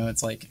puzzle.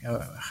 It's like,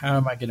 how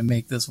am I going to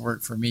make this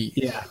work for me?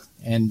 Yeah.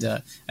 And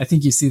I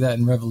think you see that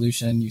in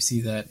Revolution, you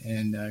see that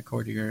in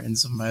Courtier, and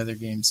some of my other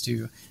games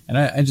too. And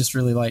I just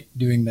really like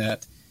doing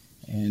that.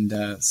 And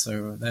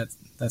so that's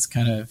just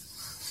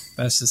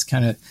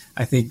kind of,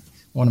 I think,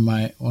 one of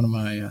my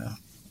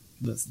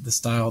the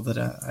style that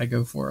I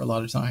go for a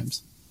lot of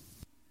times.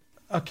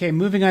 Okay,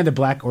 moving on to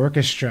Black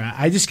Orchestra.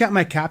 I just got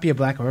my copy of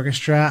Black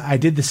Orchestra. I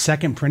did the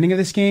second printing of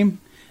this game,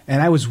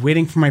 and I was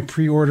waiting for my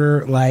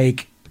pre-order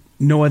like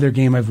no other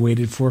game I've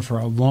waited for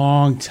a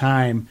long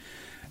time.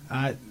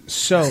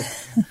 So,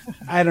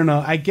 I don't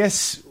know. I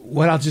guess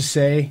what I'll just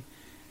say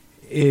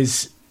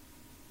is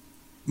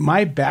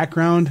my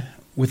background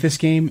with this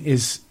game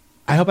is,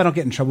 I hope I don't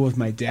get in trouble with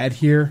my dad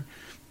here,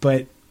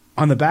 but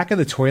on the back of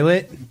the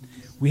toilet,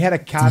 we had a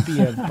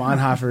copy of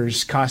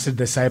Bonhoeffer's Cost of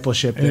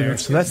Discipleship there.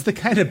 So that's the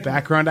kind of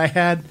background I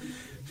had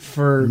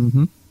for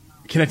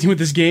connecting with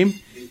this game.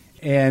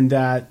 And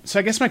so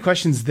I guess my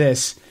question is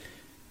this.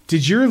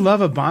 Did your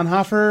love of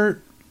Bonhoeffer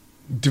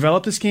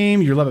develop this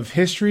game, your love of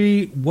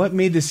history? What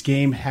made this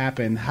game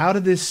happen? How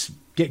did this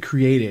get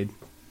created?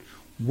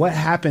 What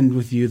happened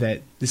with you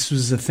that this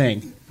was a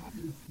thing?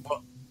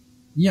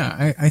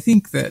 Yeah, I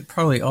think that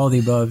probably all the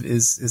above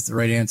is the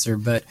right answer,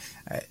 but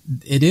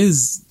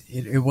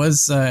it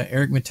was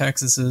Eric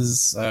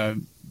Metaxas's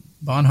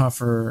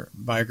Bonhoeffer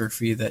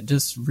biography that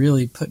just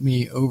really put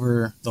me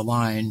over the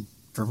line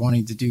for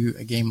wanting to do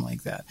a game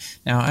like that.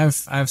 Now,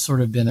 I've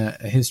sort of been a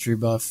history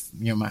buff,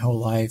 my whole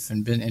life,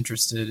 and been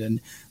interested in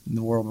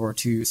the World War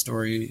II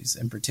stories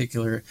in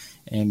particular,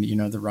 and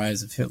the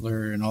rise of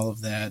Hitler and all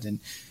of that, and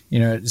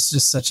it's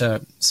just such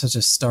a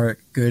stark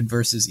good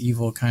versus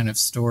evil kind of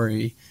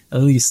story,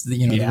 at least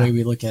the way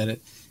we look at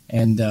it,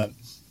 and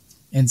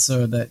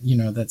so that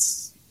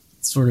that's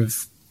sort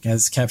of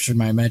has captured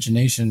my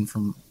imagination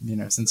from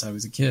since I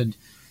was a kid,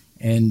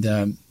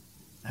 and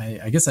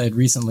I guess I had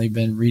recently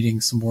been reading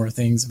some more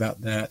things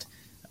about that.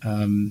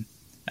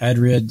 I had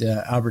read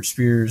Albert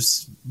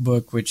Speer's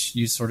book, which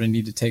you sort of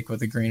need to take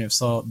with a grain of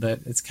salt, but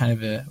it's kind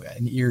of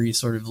an eerie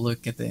sort of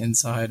look at the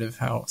inside of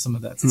how some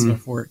of that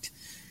stuff worked.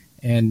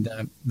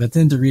 And but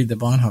then to read the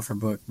Bonhoeffer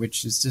book,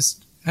 which is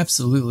just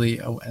absolutely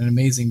an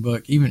amazing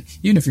book, even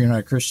if you're not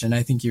a Christian,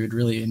 I think you would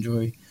really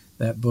enjoy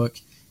that book.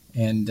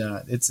 And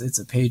it's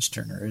a page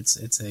turner. It's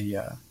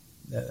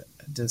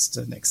just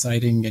an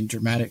exciting and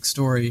dramatic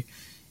story.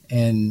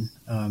 And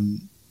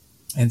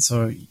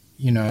so,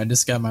 I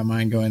just got my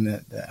mind going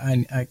that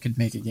I could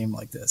make a game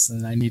like this,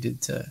 and I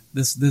needed to,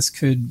 this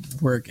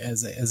could work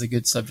as a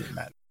good subject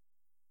matter.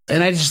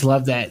 And I just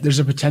love that there's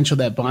a potential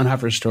that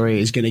Bonhoeffer's story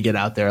is going to get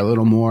out there a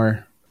little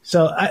more.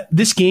 So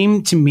this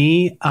game, to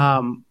me,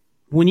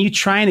 when you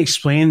try and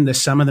explain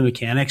some of the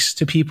mechanics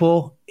to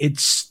people,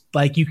 it's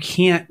like you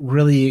can't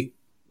really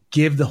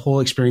give the whole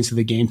experience of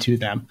the game to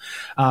them.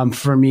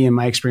 For me and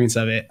my experience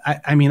of it,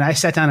 I mean, I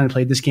sat down and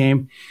played this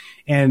game,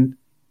 and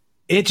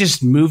it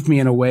just moved me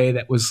in a way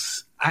that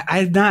was,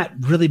 I've not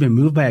really been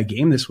moved by a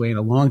game this way in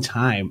a long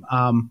time.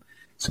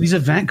 So these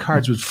event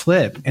cards would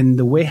flip, and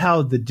the way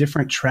how the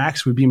different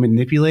tracks would be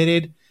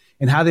manipulated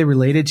and how they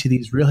related to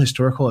these real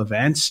historical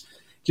events,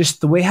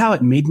 just the way how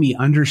it made me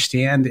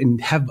understand and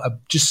have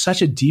just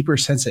such a deeper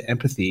sense of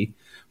empathy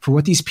for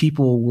what these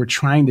people were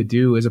trying to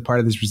do as a part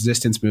of this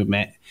resistance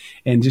movement,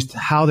 and just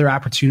how their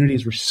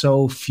opportunities were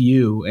so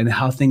few and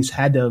how things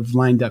had to have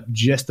lined up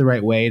just the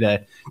right way to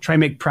try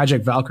and make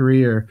Project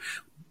Valkyrie or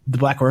the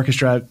Black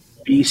Orchestra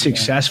be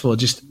successful.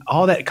 Just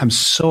all that comes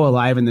so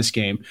alive in this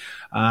game.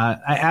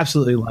 I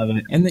absolutely love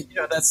it. And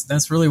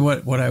that's really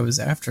what I was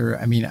after.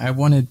 I mean, I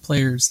wanted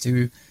players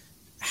to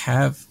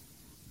have,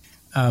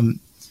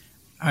 some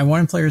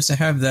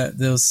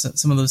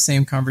of those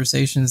same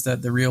conversations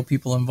that the real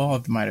people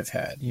involved might have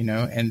had,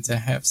 and to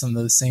have some of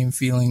those same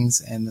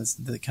feelings and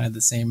the kind of the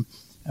same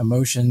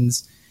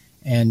emotions,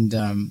 and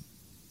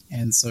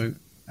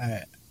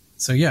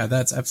so yeah,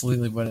 that's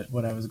absolutely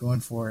what I was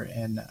going for,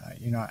 and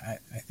I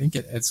think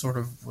it sort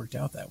of worked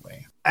out that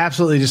way.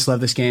 Absolutely, just love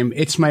this game.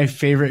 It's my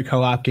favorite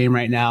co-op game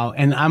right now,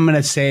 and I'm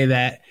gonna say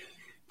that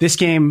this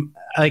game,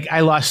 like,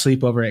 I lost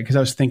sleep over it because I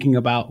was thinking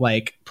about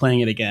like playing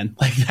it again.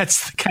 Like,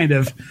 that's the kind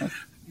of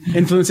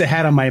influence it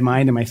had on my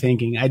mind and my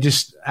thinking. I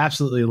just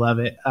absolutely love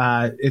it.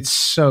 It's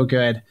so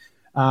good.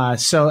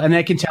 And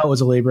I can tell it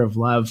was a labor of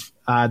love,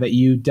 that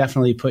you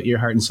definitely put your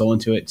heart and soul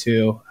into it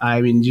too.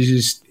 I mean,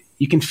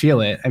 you can feel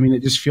it. I mean,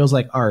 it just feels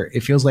like art. It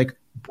feels like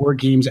board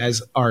games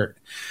as art.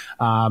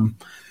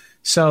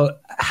 So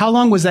how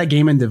long was that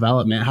game in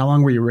development? How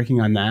long were you working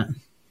on that?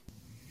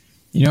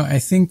 I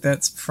think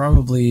that's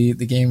probably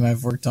the game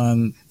I've worked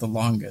on the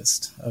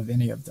longest of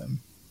any of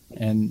them.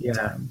 And,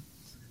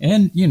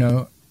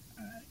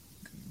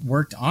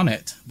 worked on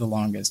it the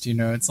longest.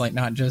 It's like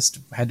not just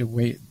had to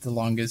wait the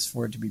longest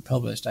for it to be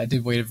published. I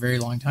did wait a very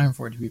long time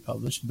for it to be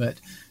published, but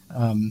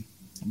I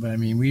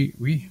mean,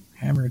 we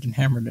hammered and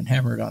hammered and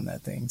hammered on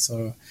that thing.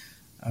 So,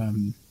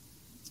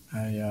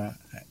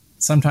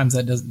 sometimes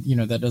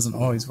that doesn't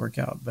always work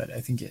out, but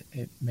I think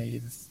it may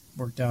have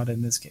worked out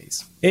in this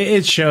case.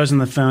 It shows in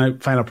the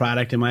final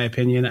product, in my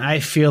opinion. I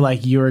feel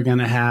like you are going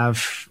to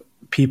have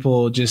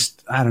people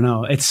just, I don't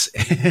know,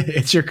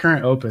 it's your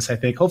current opus, I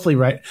think. Hopefully,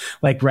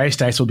 like Rice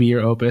Dice will be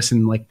your opus,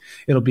 and like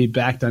it'll be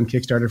backed on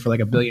Kickstarter for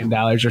like $1 billion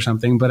or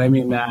something. But I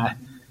mean, I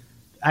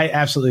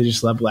absolutely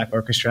just love Black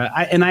Orchestra.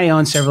 I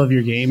own several of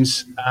your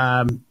games.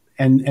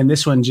 And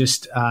this one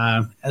just,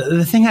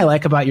 the thing I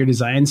like about your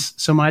designs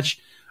so much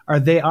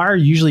they are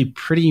usually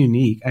pretty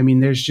unique. I mean,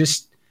 there's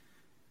just,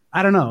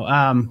 I don't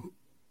know.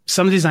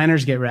 Some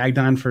designers get ragged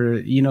on for,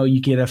 you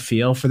get a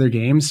feel for their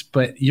games,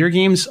 but your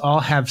games all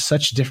have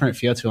such different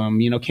feel to them.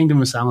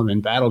 Kingdom of Solomon,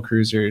 Battle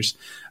Cruisers,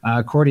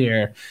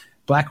 Courtier,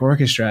 Black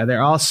Orchestra,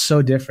 they're all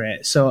so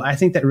different. So I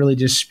think that really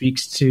just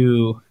speaks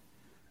to,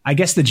 I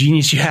guess, the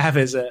genius you have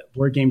as a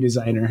board game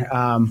designer.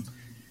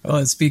 Well,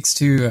 it speaks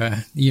to,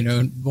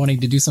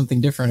 wanting to do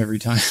something different every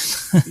time.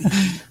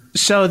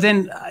 So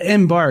then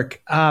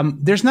Embark,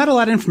 there's not a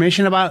lot of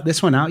information about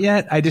this one out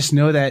yet. I just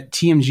know that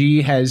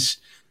TMG has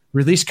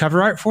released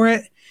cover art for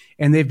it,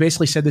 and they've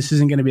basically said this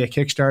isn't going to be a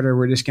Kickstarter.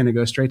 We're just going to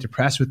go straight to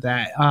press with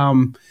that.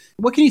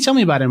 What can you tell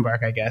me about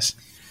Embark, I guess?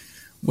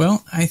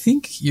 Well, I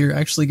think you're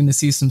actually going to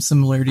see some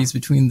similarities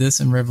between this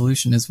and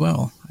Revolution as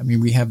well. I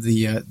mean, we have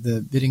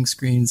the bidding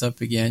screens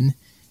up again,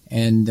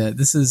 and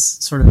this is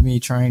sort of me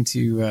trying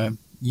to,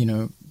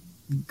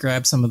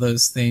 grab some of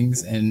those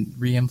things and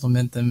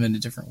re-implement them in a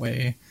different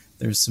way.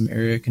 There's some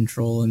area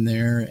control in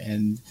there,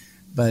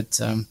 but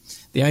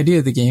the idea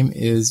of the game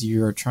is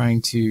you are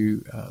trying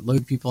to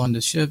load people onto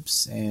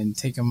ships and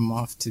take them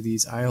off to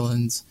these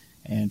islands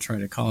and try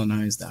to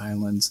colonize the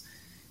islands.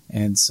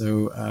 And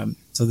so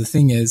the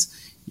thing is,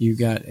 you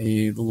got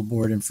a little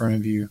board in front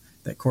of you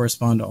that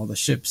correspond to all the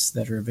ships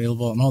that are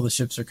available, and all the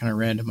ships are kind of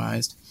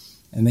randomized,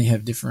 and they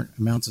have different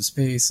amounts of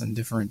space and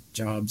different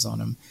jobs on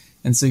them.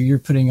 And so you're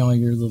putting all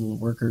your little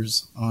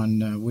workers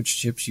on which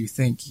ships you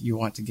think you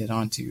want to get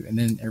onto, and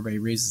then everybody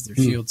raises their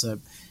shields up,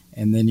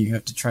 and then you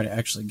have to try to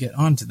actually get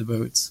onto the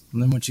boats.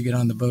 And then once you get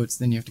on the boats,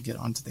 then you have to get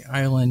onto the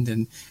island,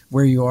 and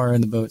where you are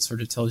in the boat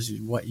sort of tells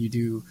you what you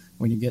do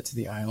when you get to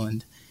the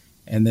island.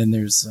 And then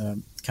there's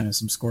kind of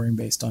some scoring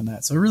based on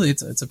that. So really,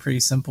 it's a pretty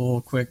simple,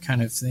 quick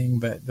kind of thing,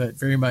 but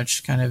very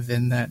much kind of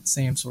in that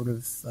same sort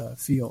of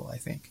feel, I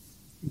think.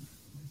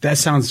 That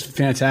sounds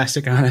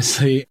fantastic,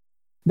 honestly.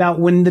 Now,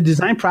 when the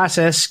design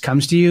process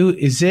comes to you,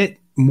 is it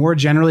more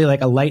generally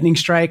like a lightning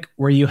strike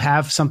where you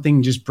have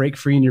something just break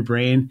free in your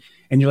brain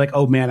and you're like,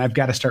 oh man, I've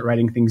got to start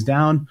writing things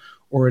down?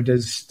 Or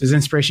does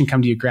inspiration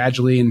come to you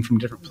gradually and from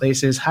different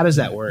places? How does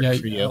that work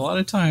for you? A lot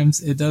of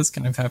times it does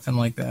kind of happen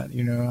like that.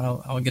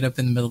 I'll get up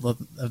in the middle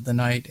of the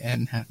night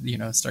and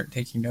start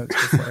taking notes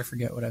before I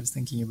forget what I was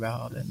thinking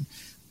about. And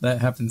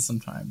that happens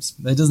sometimes.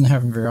 That doesn't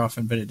happen very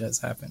often, but it does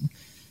happen.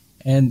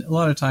 And a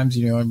lot of times,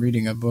 I'm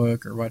reading a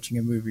book or watching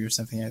a movie or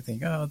something. I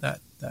think, oh, that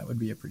would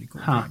be a pretty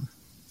cool game.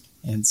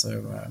 And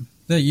so,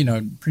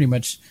 pretty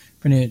much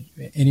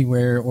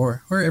anywhere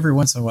or every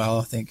once in a while,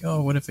 I'll think,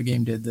 oh, what if a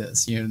game did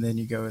this? And then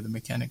you go the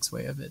mechanics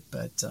way of it.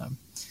 But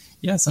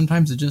yeah,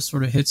 sometimes it just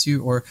sort of hits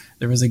you, or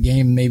there was a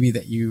game maybe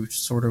that you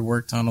sort of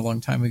worked on a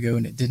long time ago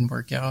and it didn't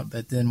work out,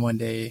 but then one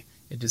day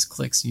it just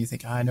clicks and you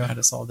think, I know how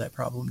to solve that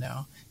problem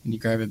now, and you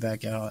grab it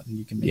back out and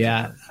you can make it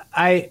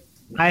work.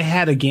 I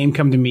had a game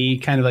come to me,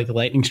 kind of like the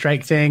lightning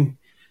strike thing.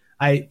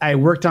 I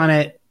worked on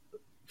it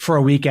for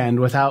a weekend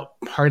without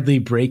hardly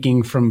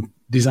breaking from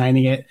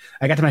designing it.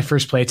 I got to my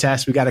first play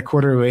test. We got a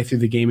quarter of the way through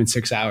the game in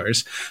 6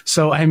 hours.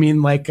 So, I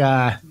mean, like,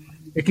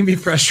 it can be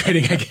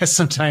frustrating, I guess,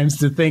 sometimes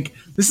to think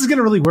this is going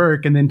to really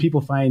work. And then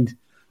people find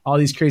all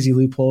these crazy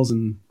loopholes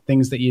and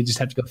things that you just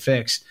have to go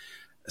fix.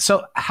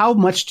 So how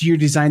much do your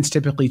designs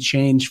typically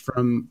change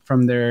from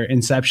their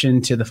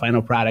inception to the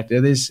final product?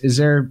 Is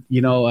there,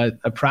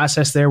 a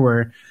process there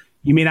where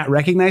you may not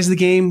recognize the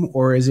game,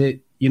 or is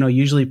it,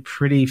 usually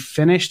pretty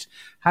finished?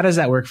 How does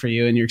that work for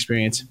you in your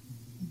experience?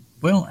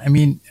 Well, I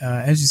mean,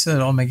 as you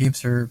said, all my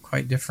games are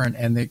quite different,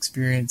 and the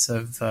experience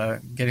of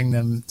getting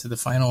them to the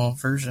final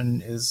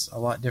version is a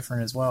lot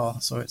different as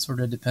well. So it sort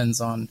of depends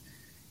on,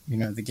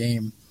 the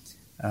game.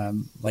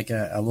 Like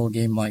a little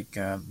game like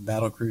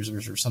Battle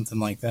Cruisers or something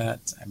like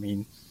that. I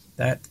mean,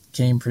 that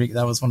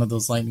was one of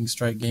those lightning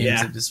strike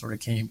games that just sort of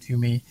came to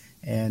me,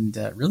 and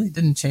really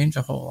didn't change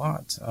a whole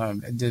lot.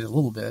 It did a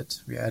little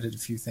bit. We added a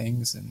few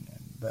things,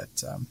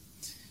 but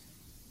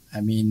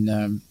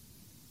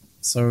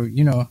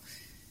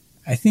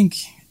I think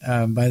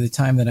by the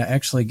time that I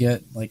actually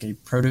get like a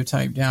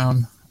prototype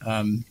down,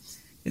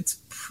 it's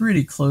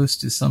pretty close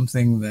to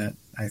something that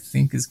I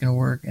think is going to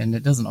work, and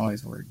it doesn't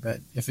always work. But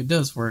if it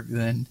does work,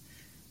 then,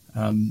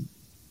 and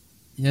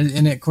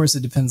of course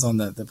it depends on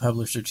the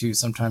publisher too.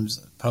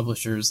 Sometimes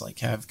publishers like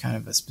have kind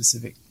of a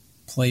specific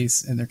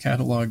place in their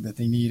catalog that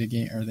they need a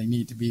game, or they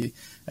need to be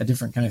a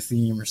different kind of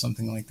theme or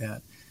something like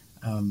that.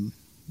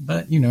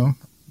 But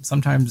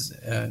sometimes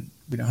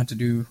we don't have to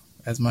do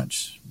as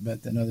much,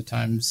 but then other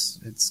times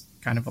it's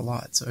kind of a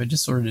lot. So it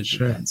just sort of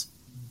depends.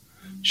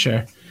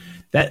 Sure.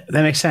 That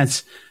makes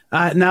sense.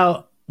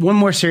 Now, one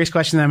more serious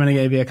question, then I'm going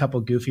to give you a couple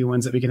goofy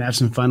ones that we can have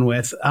some fun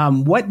with.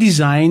 What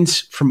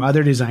designs from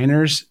other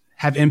designers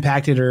have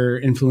impacted or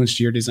influenced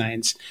your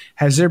designs?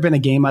 Has there been a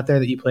game out there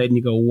that you played and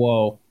you go,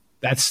 whoa,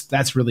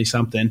 that's really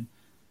something?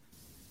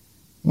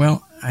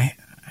 Well, I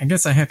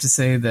guess I have to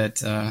say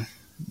that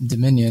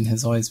Dominion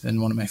has always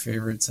been one of my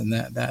favorites, and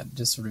that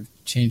just sort of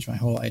changed my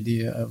whole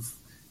idea of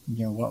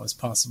what was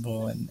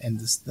possible and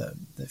just the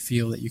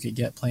feel that you could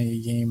get playing a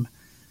game.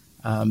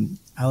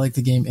 I like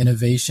the game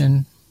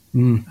Innovation,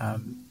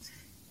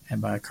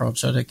 and by Carl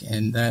Chudik,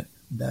 and that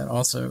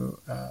also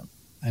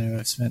I know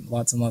I've spent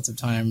lots and lots of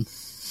time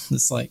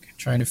just like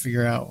trying to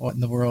figure out what in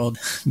the world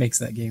makes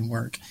that game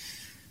work.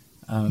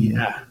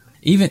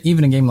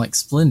 Even a game like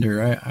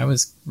Splendor, I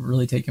was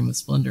really taken with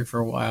Splendor for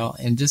a while,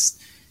 and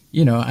just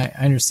I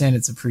understand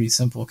it's a pretty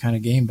simple kind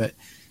of game, but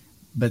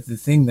the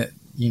thing that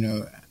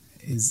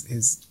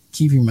is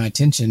keeping my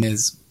attention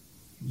is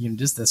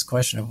just this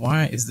question of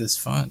why is this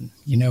fun?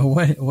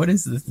 What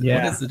is this?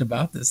 What is it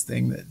about this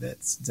thing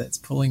that's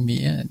pulling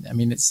me in? I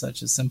mean, it's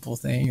such a simple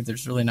thing.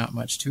 There's really not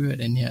much to it,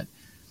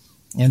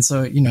 and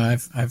so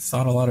I've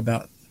thought a lot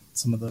about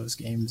some of those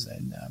games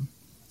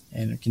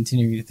and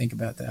continuing to think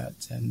about that.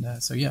 And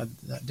so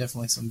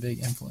definitely some big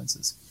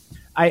influences.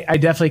 I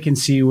definitely can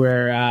see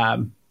where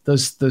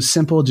those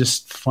simple,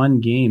 just fun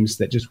games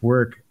that just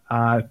work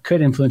could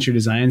influence your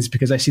designs,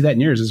 because I see that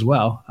in yours as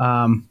well.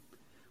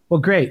 Well,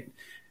 great.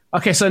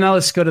 Okay, so now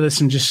let's go to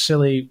some just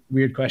silly,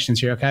 weird questions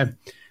here, okay?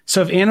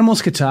 So if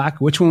animals could talk,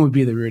 which one would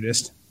be the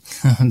rudest?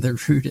 The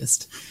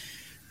rudest?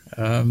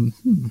 I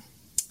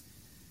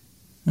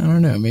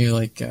don't know, maybe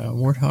like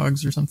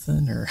warthogs or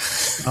something, or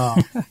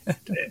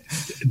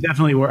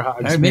definitely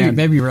warthogs.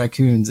 Maybe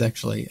raccoons.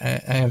 Actually, I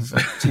have a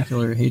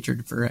particular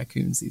hatred for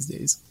raccoons these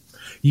days.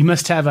 You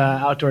must have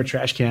an outdoor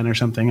trash can or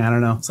something. I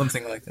don't know.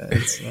 Something like that.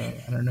 It's,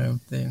 I don't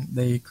know.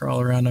 They crawl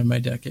around on my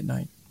deck at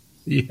night.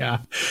 Yeah.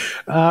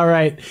 All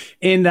right.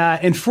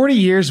 In 40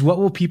 years, what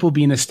will people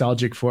be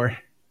nostalgic for?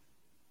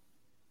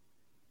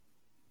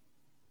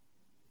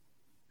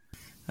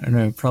 I don't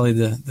know. Probably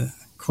the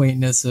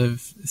quaintness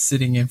of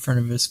sitting in front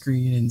of a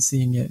screen and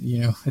seeing it,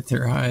 with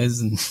their eyes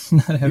and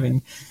not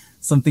having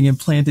something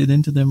implanted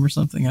into them or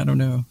something. I don't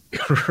know.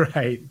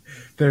 Right.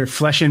 Their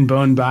flesh and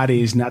bone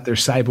bodies, not their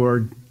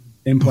cyborg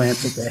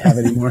implants that they have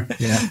anymore.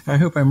 Yeah. I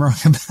hope I'm wrong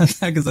about that,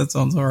 because that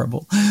sounds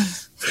horrible.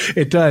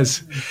 It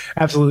does.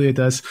 Absolutely it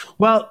does.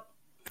 Well,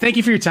 thank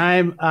you for your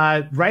time.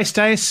 Rice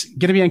Dice,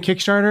 going to be on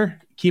Kickstarter.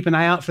 Keep an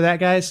eye out for that,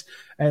 guys.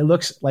 It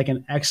looks like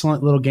an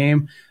excellent little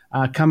game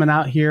coming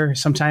out here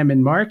sometime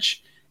in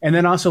March. And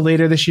then also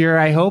later this year,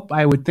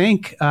 I would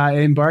think,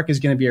 Embark is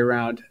going to be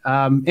around.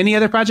 Any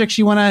other projects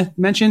you want to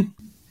mention?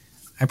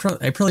 I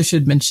probably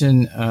should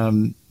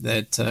mention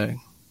that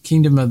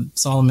Kingdom of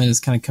Solomon is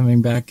kind of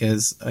coming back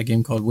as a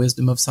game called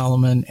Wisdom of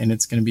Solomon, and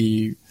it's going to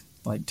be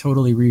like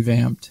totally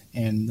revamped,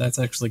 and that's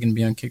actually going to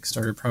be on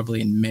Kickstarter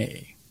probably in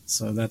May.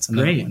 So that's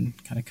another one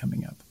kind of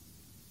coming up.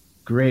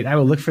 Great. I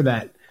will look for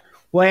that.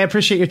 Well, I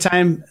appreciate your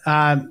time,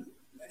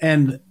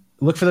 and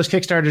look for those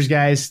Kickstarters,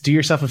 guys. Do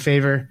yourself a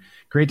favor.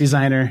 Great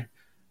designer.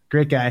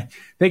 Great guy.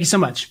 Thank you so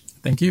much.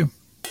 Thank you.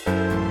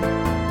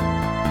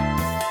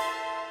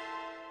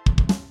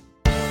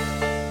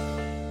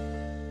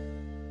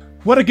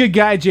 What a good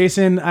guy,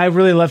 Jason. I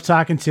really love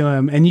talking to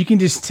him. And you can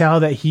just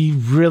tell that he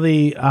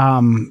really,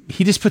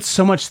 he just puts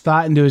so much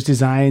thought into his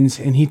designs,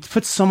 and he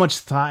puts so much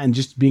thought in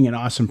just being an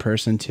awesome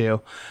person too.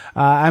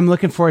 I'm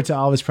looking forward to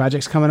all of his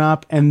projects coming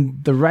up.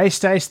 And the Rice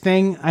Dice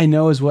thing I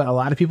know is what a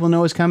lot of people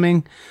know is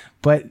coming.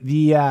 But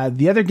the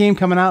other game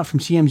coming out from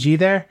TMG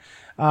there,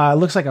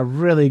 looks like a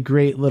really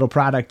great little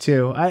product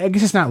too. I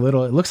guess it's not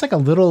little. It looks like a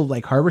little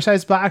like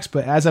harbor-sized box,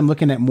 but as I'm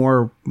looking at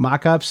more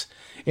mock-ups,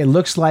 it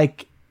looks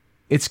like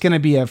it's going to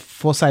be a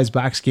full-size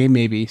box game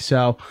maybe.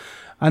 So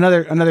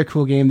another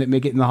cool game that may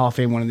get in the Hall of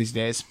Fame one of these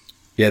days.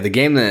 Yeah, the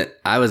game that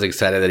I was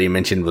excited that he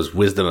mentioned was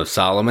Wisdom of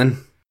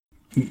Solomon.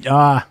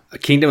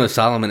 Kingdom of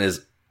Solomon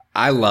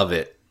I love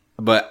it,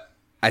 but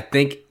I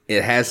think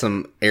it has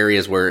some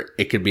areas where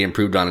it could be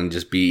improved on and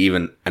just be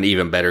an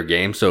even better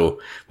game. So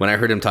when I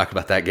heard him talk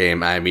about that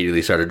game, I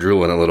immediately started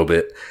drooling a little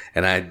bit,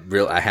 and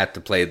I had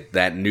to play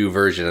that new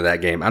version of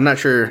that game. I'm not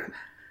sure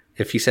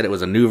if he said it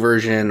was a new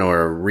version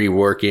or a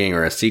reworking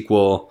or a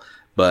sequel,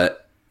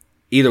 but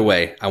either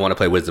way, I want to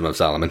play Wisdom of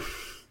Solomon.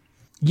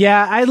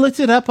 Yeah, I looked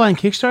it up on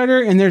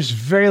Kickstarter, and there's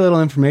very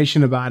little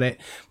information about it.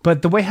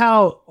 But the way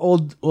how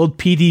old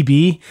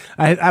PDB,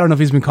 I don't know if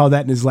he's been called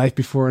that in his life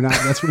before or not.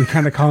 That's what we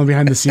kind of call him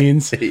behind the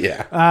scenes.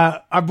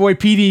 Yeah. Our boy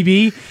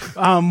PDB,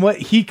 what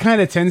he kind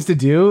of tends to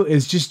do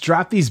is just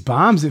drop these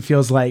bombs, it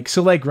feels like.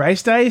 So like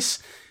Rice Dice,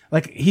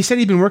 like he said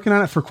he'd been working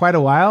on it for quite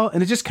a while,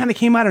 and it just kind of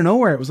came out of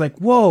nowhere. It was like,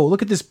 whoa,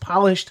 look at this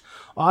polished,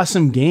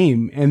 awesome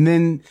game. And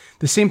then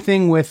the same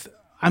thing with,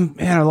 I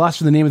lost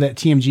for the name of that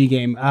TMG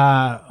game.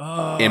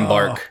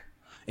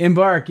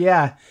 Embark,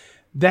 yeah.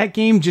 That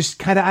game just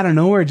kind of out of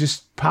nowhere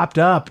just popped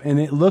up, and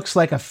it looks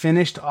like a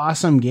finished,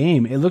 awesome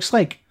game. It looks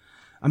like,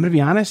 I'm going to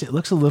be honest, it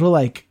looks a little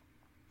like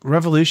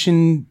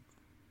Revolution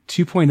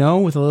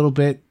 2.0 with a little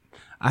bit,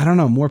 I don't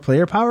know, more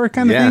player power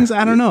kind of things.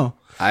 I don't know.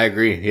 I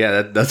agree.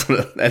 Yeah,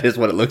 that is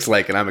what it looks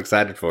like, and I'm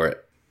excited for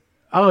it.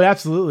 Oh,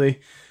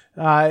 absolutely.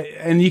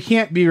 And you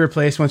can't be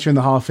replaced once you're in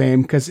the Hall of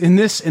Fame, because in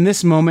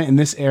this moment, in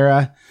this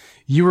era,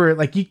 you were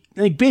like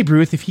Babe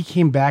Ruth, if he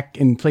came back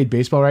and played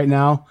baseball right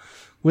now,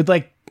 would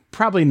like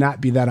probably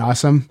not be that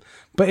awesome.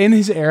 But in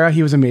his era,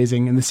 he was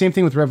amazing. And the same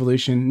thing with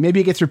Revolution.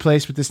 Maybe it gets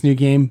replaced with this new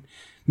game.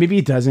 Maybe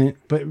it doesn't,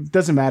 but it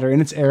doesn't matter. In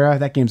its era,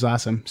 that game's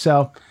awesome.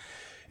 So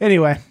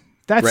anyway,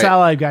 that's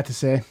all I've got to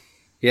say.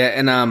 Yeah,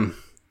 and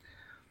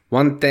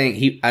one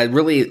thing, I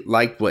really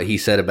liked what he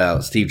said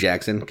about Steve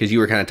Jackson, because you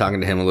were kind of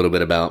talking to him a little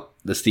bit about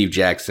the Steve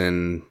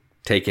Jackson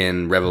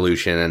taking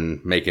Revolution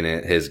and making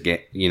it his game,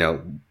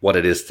 what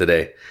it is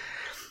today.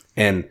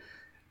 And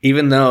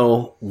even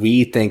though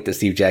we think that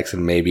Steve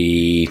Jackson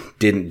maybe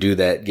didn't do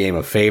that game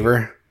a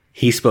favor,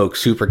 he spoke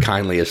super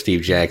kindly of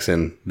Steve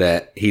Jackson,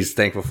 that he's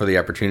thankful for the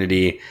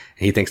opportunity.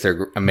 He thinks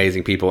they're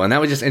amazing people. And that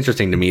was just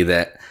interesting to me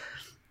that,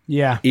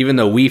 even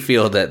though we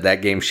feel that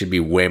that game should be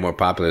way more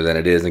popular than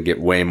it is and get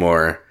way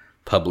more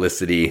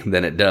publicity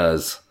than it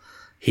does,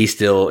 he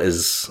still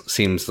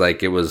seems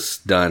like it was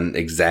done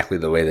exactly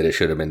the way that it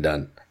should have been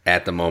done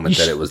at the moment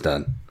that it was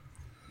done.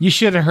 You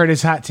should have heard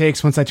his hot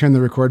takes once I turned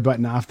the record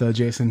button off, though,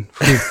 Jason.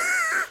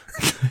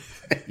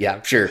 Yeah,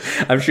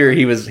 I'm sure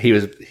he was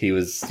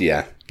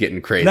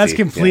getting crazy. That's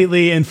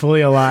completely and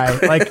fully a lie.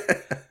 Like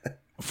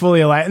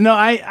fully a lie. No,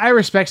 I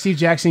respect Steve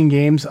Jackson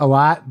games a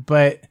lot,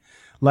 but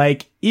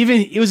like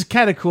even it was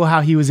kind of cool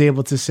how he was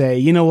able to say,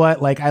 you know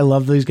what, like I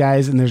love those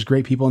guys and there's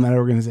great people in that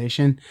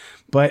organization,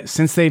 but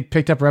since they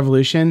picked up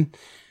Revolution,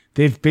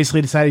 they've basically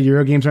decided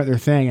Euro games aren't their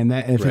thing, and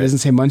that if it doesn't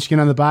say Munchkin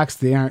on the box,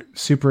 they aren't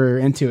super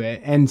into it.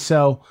 And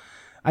so,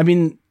 I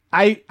mean,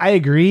 I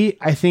agree.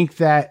 I think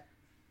that,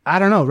 I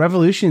don't know,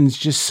 Revolution's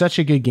just such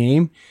a good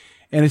game,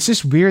 and it's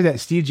just weird that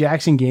Steve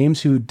Jackson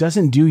Games, who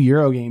doesn't do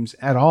Euro games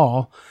at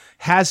all,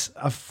 has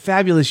a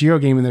fabulous Euro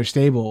game in their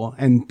stable,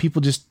 and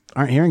people just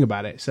aren't hearing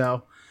about it.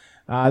 So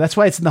that's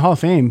why it's in the Hall of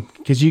Fame,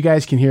 because you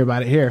guys can hear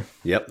about it here.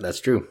 Yep, that's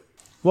true.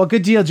 Well,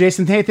 good deal,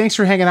 Jason. Hey, thanks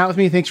for hanging out with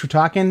me. Thanks for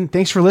talking.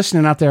 Thanks for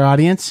listening out there,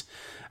 audience.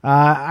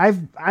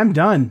 I'm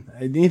done.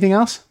 Anything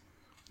else?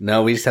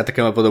 No, we just have to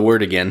come up with a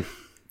word again.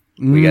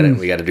 We got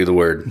to do the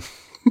word.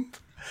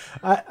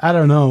 I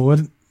don't know.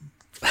 What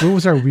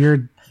was our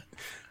weird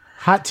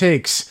hot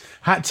takes?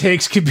 Hot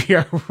takes could be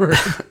our word.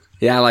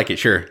 Yeah, I like it.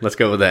 Sure. Let's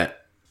go with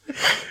that.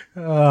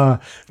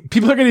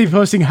 People are going to be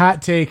posting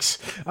hot takes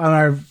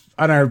on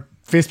our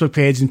Facebook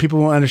page, and people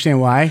won't understand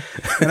why.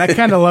 And I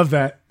kind of love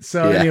that.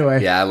 So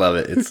anyway. Yeah, I love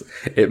it.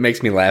 It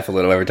makes me laugh a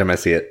little every time I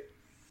see it.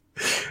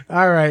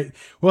 All right.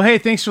 Well, hey,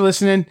 thanks for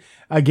listening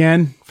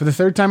again for the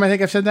third time. I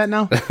think I've said that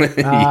now.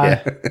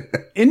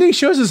 Ending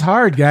shows is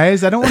hard,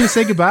 guys. I don't want to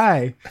say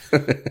goodbye.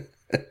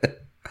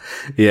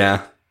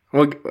 Yeah.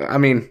 Well, I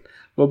mean,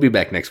 we'll be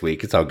back next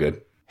week. It's all good.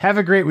 Have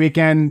a great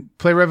weekend.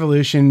 Play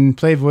Revolution.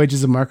 Play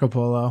Voyages of Marco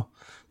Polo.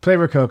 Play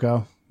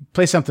Rococo.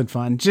 Play something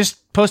fun.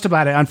 Just post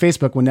about it on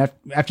Facebook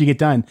after you get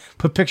done.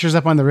 Put pictures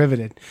up on the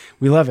Riveted.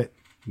 We love it.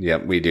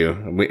 Yep, we do.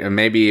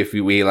 Maybe if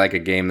we like a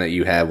game that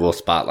you have, we'll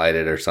spotlight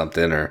it or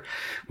something, or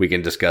we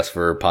can discuss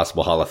for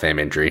possible Hall of Fame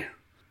entry.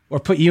 Or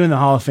put you in the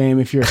Hall of Fame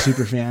if you're a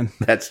super fan.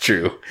 That's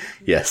true.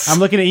 Yes. I'm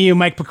looking at you,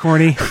 Mike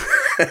Picorni.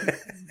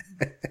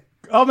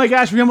 Oh my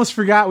gosh, we almost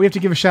forgot. We have to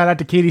give a shout out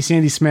to Katie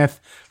Sandy Smith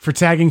for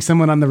tagging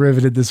someone on the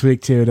Riveted this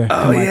week too.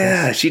 Oh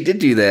yeah, she did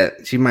do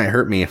that. She might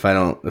hurt me if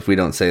we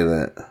don't say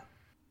that.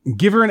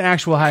 Give her an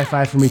actual high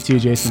five for me too,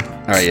 Jason.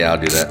 All right, yeah,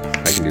 I'll do that.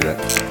 I can do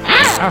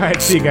that. All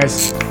right, see you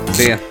guys.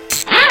 See ya.